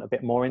who want a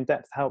bit more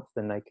in-depth help,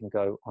 then they can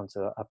go onto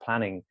a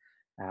planning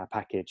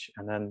package,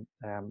 and then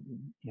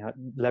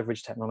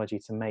leverage technology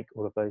to make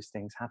all of those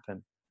things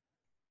happen.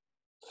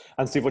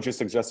 And Steve, what you're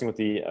suggesting with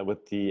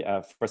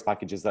the first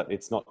package is that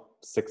it's not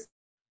 6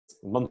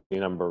 monthly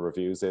number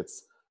reviews;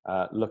 it's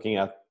looking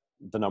at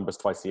the numbers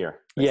twice a year.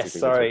 Yes,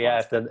 sorry,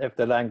 yeah. If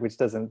the language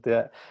doesn't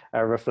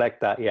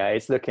reflect that, yeah,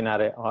 it's looking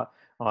at it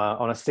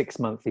on a 6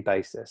 monthly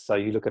basis. So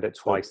you look at it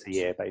twice a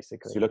year,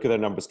 basically. So you look at their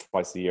numbers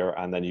twice a year,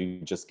 and then you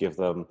just give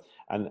them.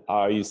 And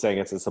are you saying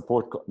it's a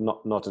support,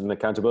 not an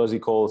accountability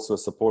call, so a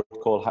support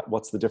call?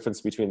 What's the difference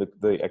between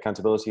the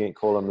accountability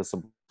call and the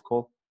support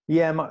call?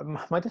 Yeah,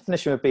 my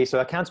definition would be, so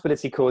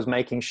accountability call is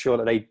making sure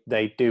that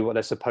they do what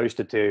they're supposed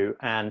to do,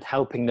 and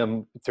helping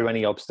them through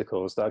any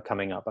obstacles that are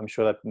coming up. I'm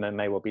sure that there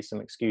may well be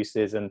some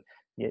excuses, and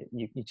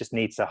you just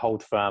need to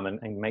hold firm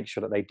and make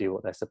sure that they do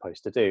what they're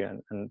supposed to do,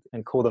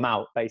 and call them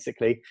out,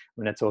 basically,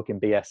 when they're talking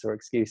BS or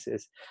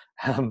excuses.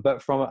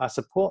 But from a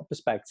support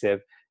perspective,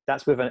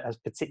 that's with a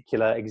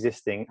particular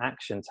existing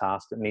action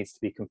task that needs to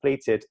be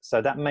completed.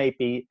 So that may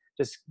be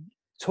just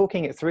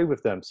talking it through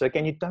with them. So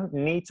again, you don't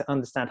need to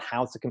understand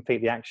how to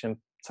complete the action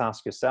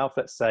task yourself.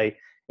 Let's say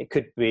it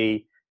could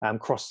be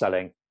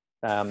cross-selling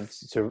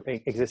to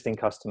existing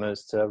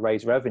customers to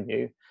raise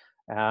revenue.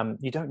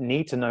 You don't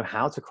need to know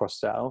how to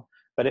cross-sell,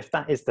 but if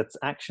that is the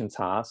action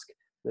task,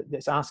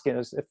 it's asking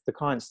us, if the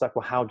client's stuck,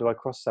 well, how do I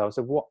cross-sell?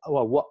 So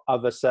what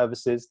other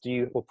services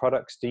or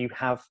products do you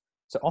have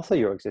to offer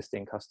your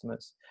existing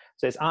customers?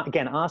 So it's,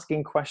 again,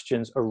 asking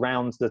questions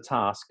around the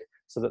task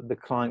so that the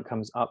client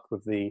comes up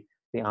with the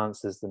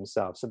answers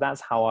themselves. So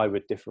that's how I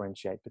would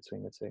differentiate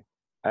between the two.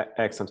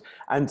 Excellent.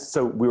 And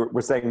so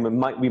we're saying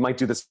we might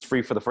do this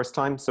free for the first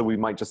time. So we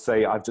might just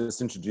say, I've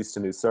just introduced a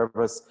new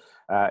service.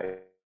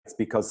 It's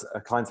because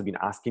clients have been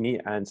asking me,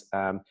 and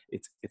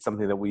it's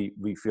something that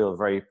we feel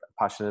very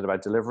passionate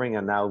about delivering.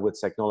 And now with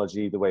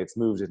technology, the way it's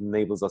moved, it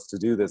enables us to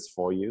do this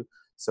for you.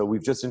 So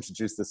we've just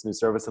introduced this new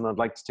service, and I'd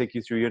like to take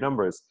you through your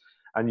numbers.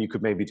 And you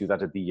could maybe do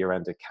that at the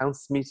year-end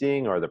accounts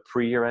meeting, or the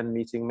pre-year-end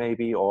meeting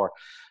maybe, or,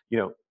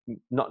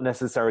 not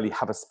necessarily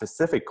have a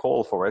specific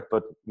call for it,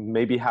 but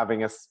maybe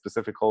having a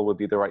specific call would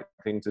be the right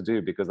thing to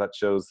do, because that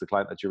shows the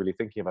client that you're really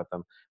thinking about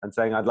them, and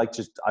saying, I'd like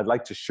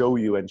to show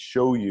you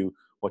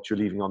what you're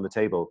leaving on the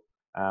table,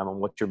 and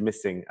what you're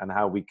missing, and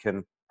how we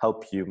can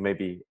help you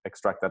maybe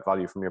extract that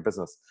value from your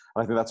business.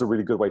 And I think that's a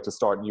really good way to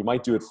start. You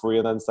might do it free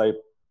and then say,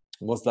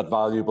 was that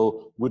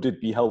valuable? Would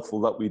it be helpful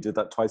that we did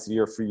that twice a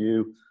year for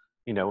you?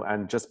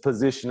 And just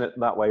position it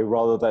that way,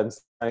 rather than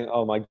saying,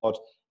 oh my God,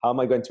 how am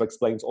I going to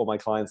explain to all my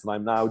clients that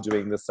I'm now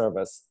doing this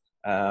service?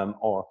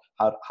 Or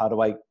how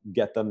do I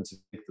get them to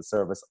take the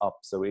service up?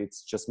 So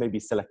it's just maybe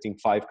selecting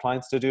 5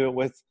 clients to do it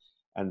with,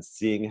 and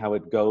seeing how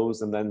it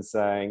goes, and then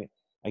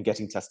and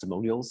getting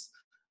testimonials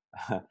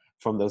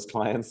from those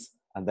clients,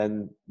 and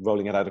then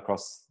rolling it out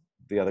across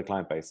the other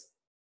client base.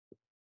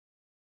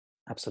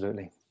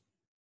 Absolutely.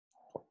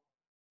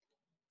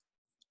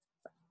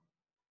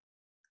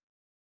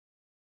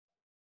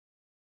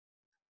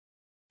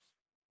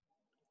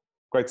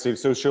 Great, Steve.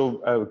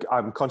 So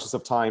I'm conscious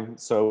of time,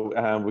 so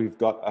we've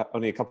got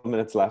only a couple of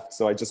minutes left.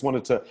 So I just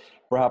wanted to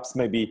perhaps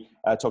maybe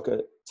talk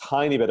a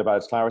tiny bit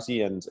about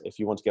Clarity, and if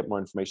you want to get more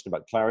information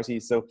about Clarity.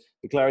 So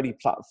the Clarity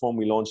platform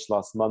we launched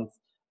last month,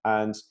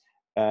 and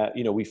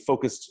we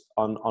focused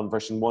on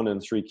version 1 in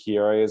 3 key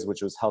areas,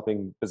 which was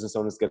helping business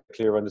owners get a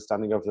clear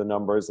understanding of the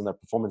numbers and the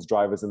performance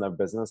drivers in their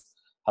business,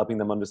 helping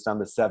them understand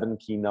the 7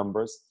 key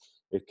numbers.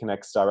 It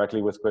connects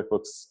directly with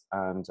QuickBooks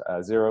and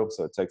Xero,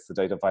 so it takes the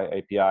data via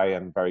API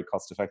and very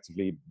cost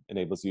effectively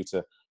enables you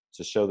to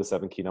show the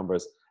 7 key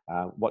numbers,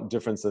 what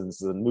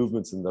differences and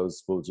movements in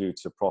those will do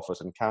to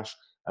profit and cash,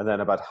 and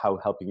then about how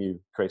helping you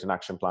create an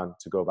action plan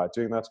to go about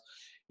doing that.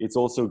 It's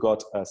also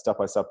got a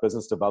step-by-step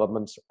business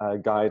development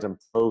guide and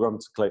program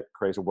to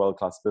create a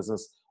world-class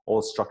business,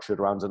 all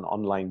structured around an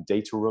online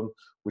data room,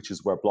 which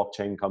is where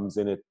blockchain comes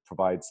in. It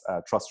provides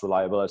trust,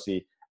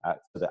 reliability,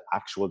 for the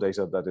actual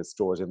data that is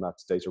stored in that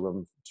data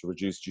room to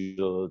reduce due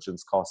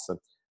diligence costs and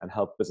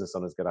help business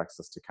owners get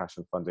access to cash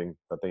and funding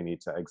that they need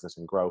to exit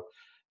and grow.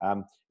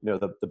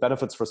 The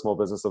benefits for small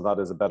business of that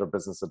is a better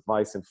business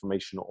advice,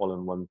 information all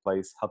in one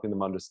place, helping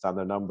them understand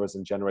their numbers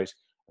and generate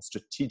a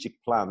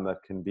strategic plan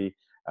that can be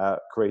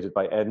created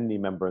by any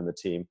member in the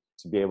team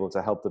to be able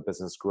to help the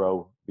business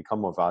grow,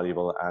 become more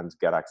valuable, and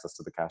get access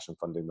to the cash and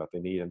funding that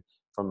they need. And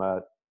from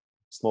a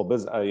small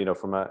business,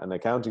 from an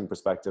accounting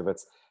perspective,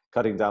 it's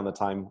cutting down the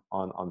time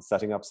on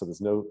setting up. So there's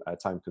no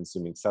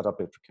time-consuming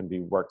setup. It can be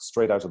worked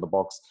straight out of the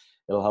box.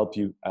 It'll help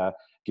you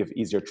give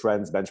easier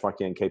trends,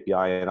 benchmarking, and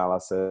KPI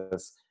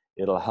analysis.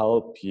 It'll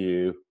help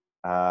you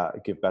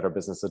give better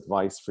business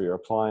advice for your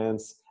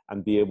clients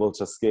and be able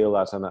to scale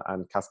that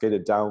and cascade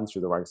it down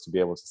through the ranks to be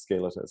able to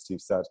scale it, as Steve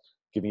said,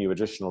 giving you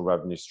additional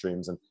revenue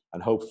streams and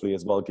hopefully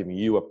as well giving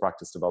you a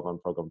practice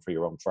development program for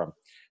your own firm.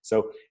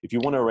 So if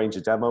you want to arrange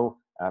a demo,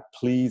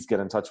 please get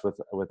in touch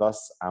with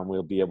us and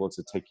we'll be able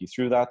to take you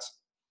through that.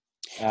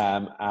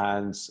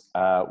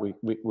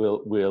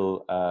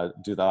 We'll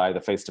do that either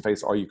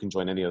face-to-face or you can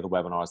join any of the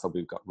webinars that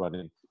we've got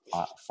running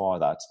for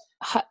that.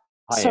 Hi,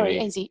 sorry,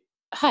 Ainsley.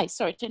 Hi,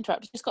 sorry to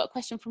interrupt. Just got a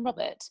question from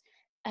Robert.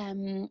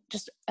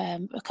 Just a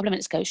couple of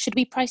minutes ago. Should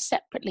we price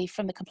separately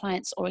from the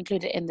compliance or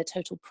include it in the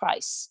total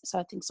price? So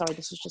I think, sorry,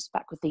 this was just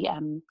back with the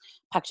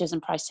packages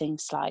and pricing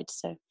slide.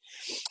 So,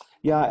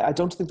 yeah, I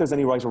don't think there's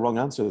any right or wrong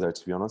answer there,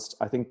 to be honest.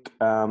 I think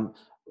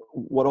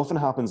what often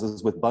happens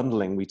is with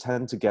bundling, we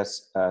tend to get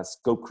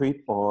scope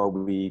creep, or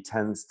we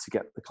tend to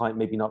get the client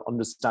maybe not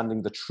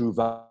understanding the true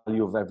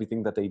value of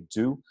everything that they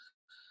do.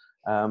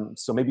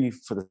 So maybe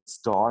for the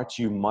start,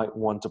 you might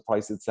want to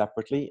price it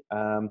separately.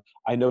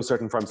 I know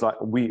certain firms, like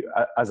we,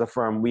 as a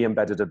firm, we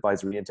embedded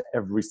advisory into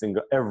every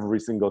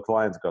single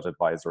client got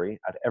advisory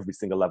at every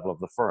single level of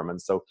the firm.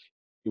 And so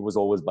it was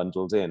always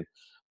bundled in.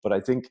 But I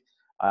think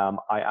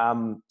I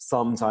am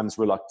sometimes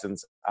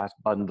reluctant at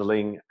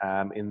bundling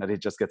in that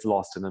it just gets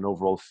lost in an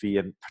overall fee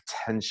and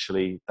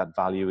potentially that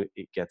value,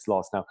 it gets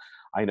lost. Now,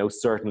 I know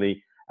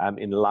certainly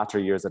in the latter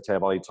years at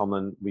Taibali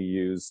Tomlin, we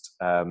used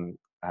a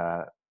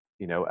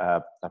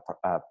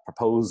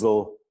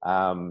proposal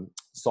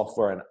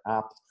software and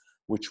app,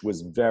 which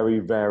was very,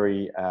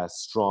 very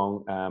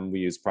strong.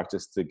 We use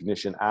Practice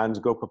Ignition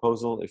and Go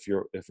Proposal if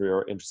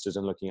you're interested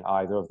in looking at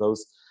either of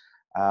those.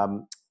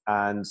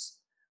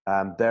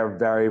 They're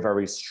very,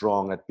 very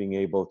strong at being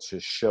able to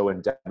show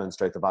and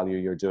demonstrate the value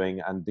you're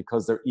doing. And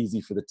because they're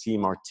easy for the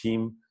team, our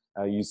team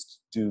used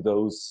to do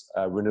those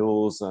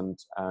renewals and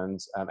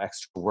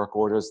extra work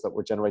orders that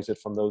were generated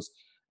from those.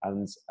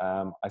 And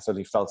I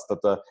certainly felt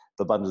that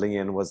the bundling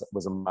in was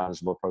a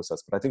manageable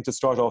process. But I think to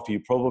start off, you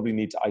probably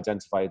need to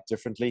identify it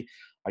differently.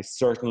 I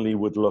certainly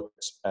would look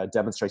at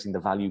demonstrating the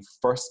value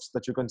first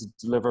that you're going to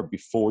deliver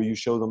before you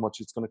show them what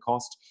it's going to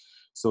cost,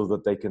 so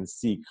that they can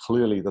see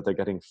clearly that they're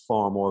getting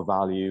far more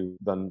value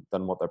than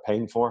what they're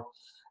paying for.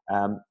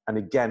 And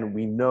again,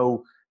 we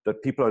know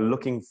that people are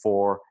looking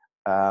for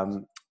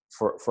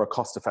a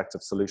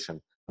cost-effective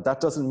solution.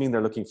 That doesn't mean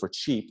they're looking for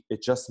cheap.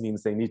 It just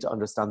means they need to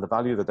understand the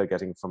value that they're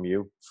getting from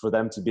you for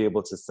them to be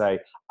able to say,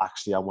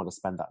 actually, I want to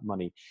spend that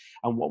money.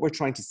 And what we're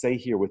trying to say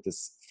here with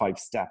this 5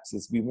 steps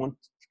is we want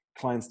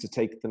clients to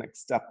take the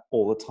next step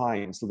all the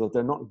time so that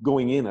they're not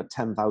going in at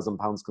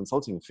 £10,000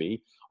 consulting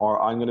fee,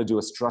 or I'm going to do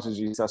a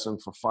strategy session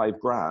for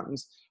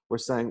 £5,000. We're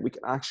saying we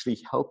can actually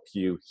help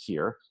you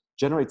here,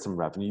 generate some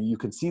revenue. You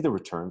can see the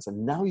returns,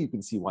 and now you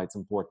can see why it's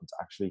important to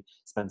actually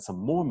spend some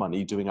more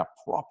money doing a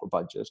proper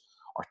budget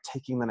or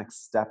taking the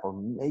next step or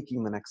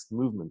making the next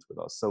movement with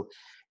us. So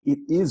it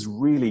is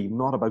really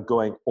not about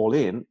going all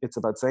in. It's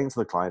about saying to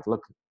the client,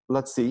 look,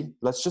 let's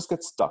just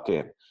get stuck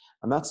in.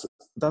 And that's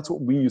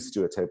what we used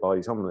to do at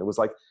Taibali Tomlin. It was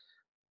like,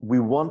 we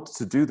want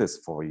to do this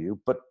for you,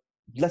 but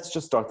let's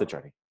just start the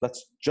journey.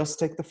 Let's just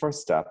take the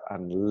first step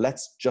and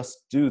let's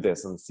just do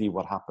this and see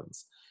what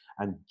happens.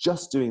 And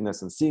just doing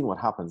this and seeing what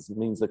happens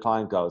means the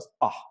client goes,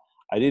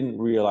 I didn't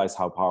realize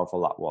how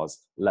powerful that was.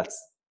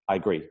 I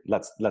agree.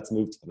 Let's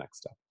move to the next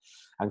step.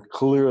 And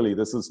clearly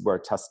this is where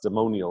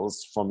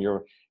testimonials from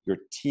your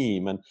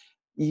team and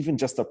even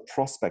just a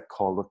prospect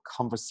call, a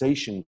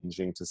conversation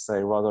to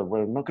say, rather,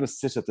 we're not going to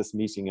sit at this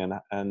meeting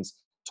and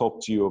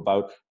talk to you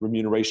about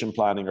remuneration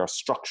planning or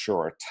structure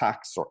or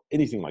tax or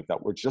anything like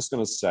that. We're just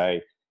going to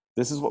say,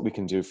 this is what we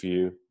can do for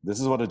you. This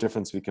is what a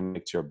difference we can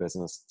make to your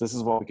business. This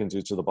is what we can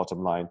do to the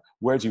bottom line.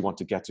 Where do you want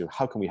to get to?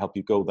 How can we help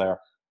you go there?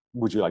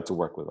 Would you like to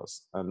work with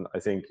us? And I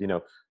think,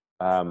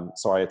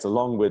 sorry, it's a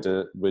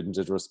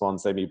long-winded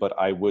response, Amy, but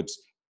I would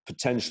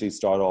potentially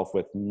start off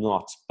with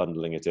not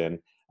bundling it in.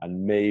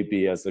 And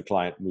maybe as the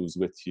client moves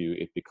with you,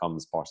 it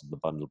becomes part of the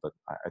bundle, but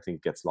I think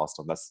it gets lost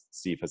unless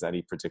Steve has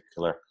any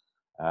particular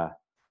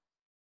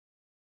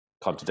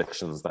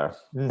contradictions there.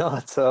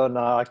 Not at all.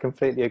 No, I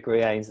completely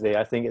agree, Ainsley.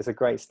 I think it's a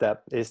great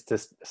step is to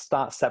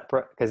start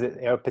separate, because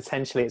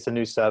potentially it's a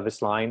new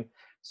service line.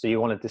 So you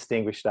want to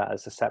distinguish that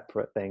as a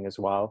separate thing as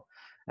well.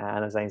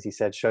 And as Ainsley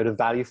said, show the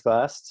value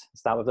first,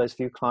 start with those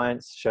few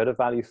clients, show the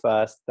value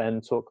first,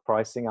 then talk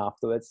pricing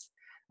afterwards,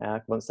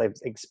 once they've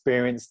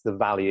experienced the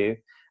value.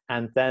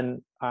 And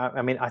then,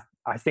 I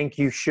think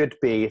you should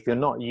be, if you're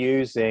not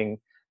using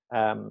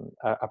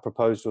a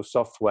proposal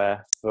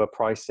software for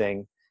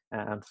pricing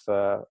and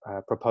for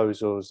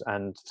proposals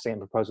and seeing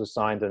proposals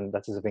signed and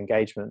letters of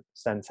engagement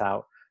sent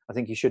out, I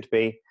think you should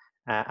be.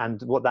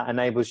 And what that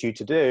enables you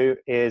to do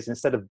is,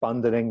 instead of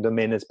bundling them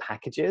in as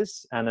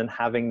packages and then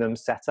having them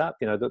set up,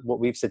 what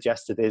we've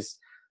suggested is,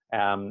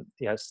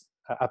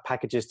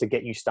 packages to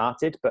get you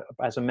started. But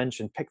as I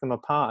mentioned, pick them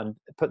apart and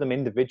put them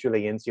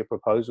individually into your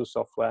proposal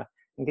software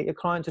and get your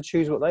client to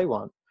choose what they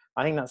want.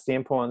 I think that's the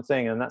important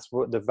thing. And that's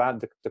what the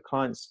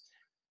clients,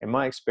 in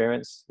my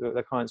experience,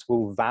 the clients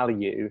will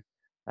value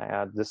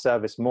the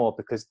service more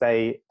because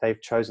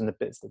they've chosen the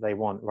bits that they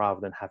want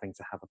rather than having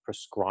to have a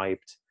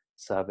prescribed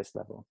service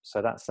level.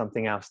 So that's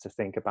something else to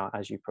think about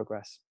as you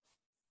progress.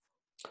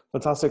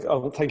 Fantastic.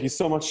 Thank you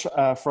so much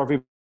for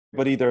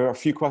everybody. There are a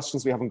few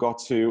questions we haven't got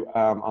to.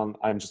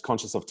 I'm just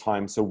conscious of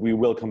time, so we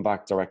will come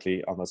back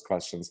directly on those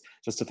questions.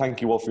 Just to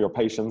thank you all for your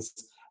patience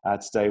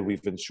today.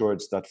 We've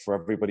ensured that for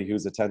everybody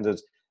who's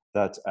attended,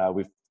 that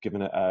we've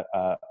given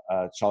a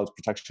child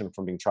protection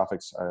from being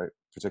trafficked,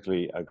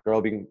 particularly a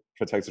girl being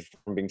protected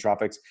from being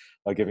trafficked,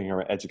 by giving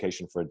her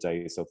education for a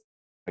day. So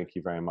thank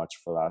you very much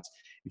for that.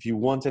 If you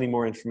want any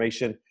more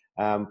information,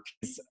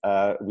 please,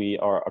 we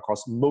are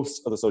across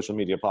most of the social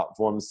media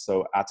platforms.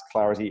 So at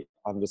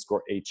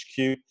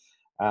clarity_HQ,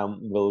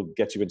 we'll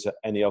get you into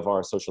any of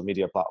our social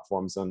media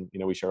platforms. And,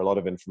 we share a lot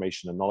of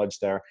information and knowledge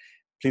there.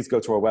 Please go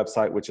to our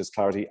website, which is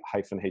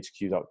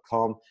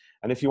clarity-hq.com.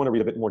 And if you want to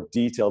read a bit more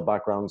detailed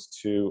background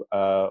to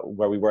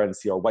where we were and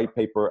see our white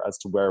paper as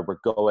to where we're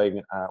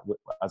going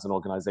as an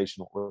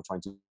organization, what we're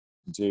trying to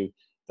do,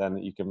 then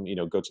you can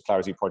go to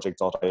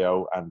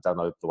clarityproject.io and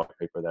download the white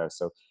paper there.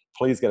 So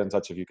please get in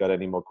touch if you've got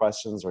any more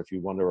questions, or if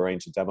you want to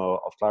arrange a demo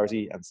of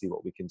Clarity and see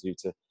what we can do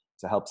to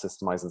help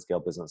systemize and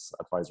scale business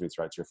advisory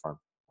throughout your firm.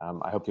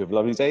 I hope you have a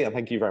lovely day, and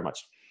thank you very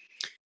much.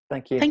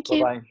 Thank you. Thank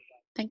you. Bye-bye.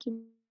 Thank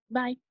you.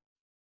 Bye.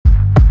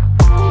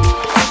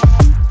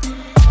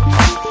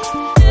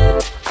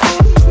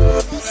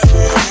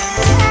 Yeah.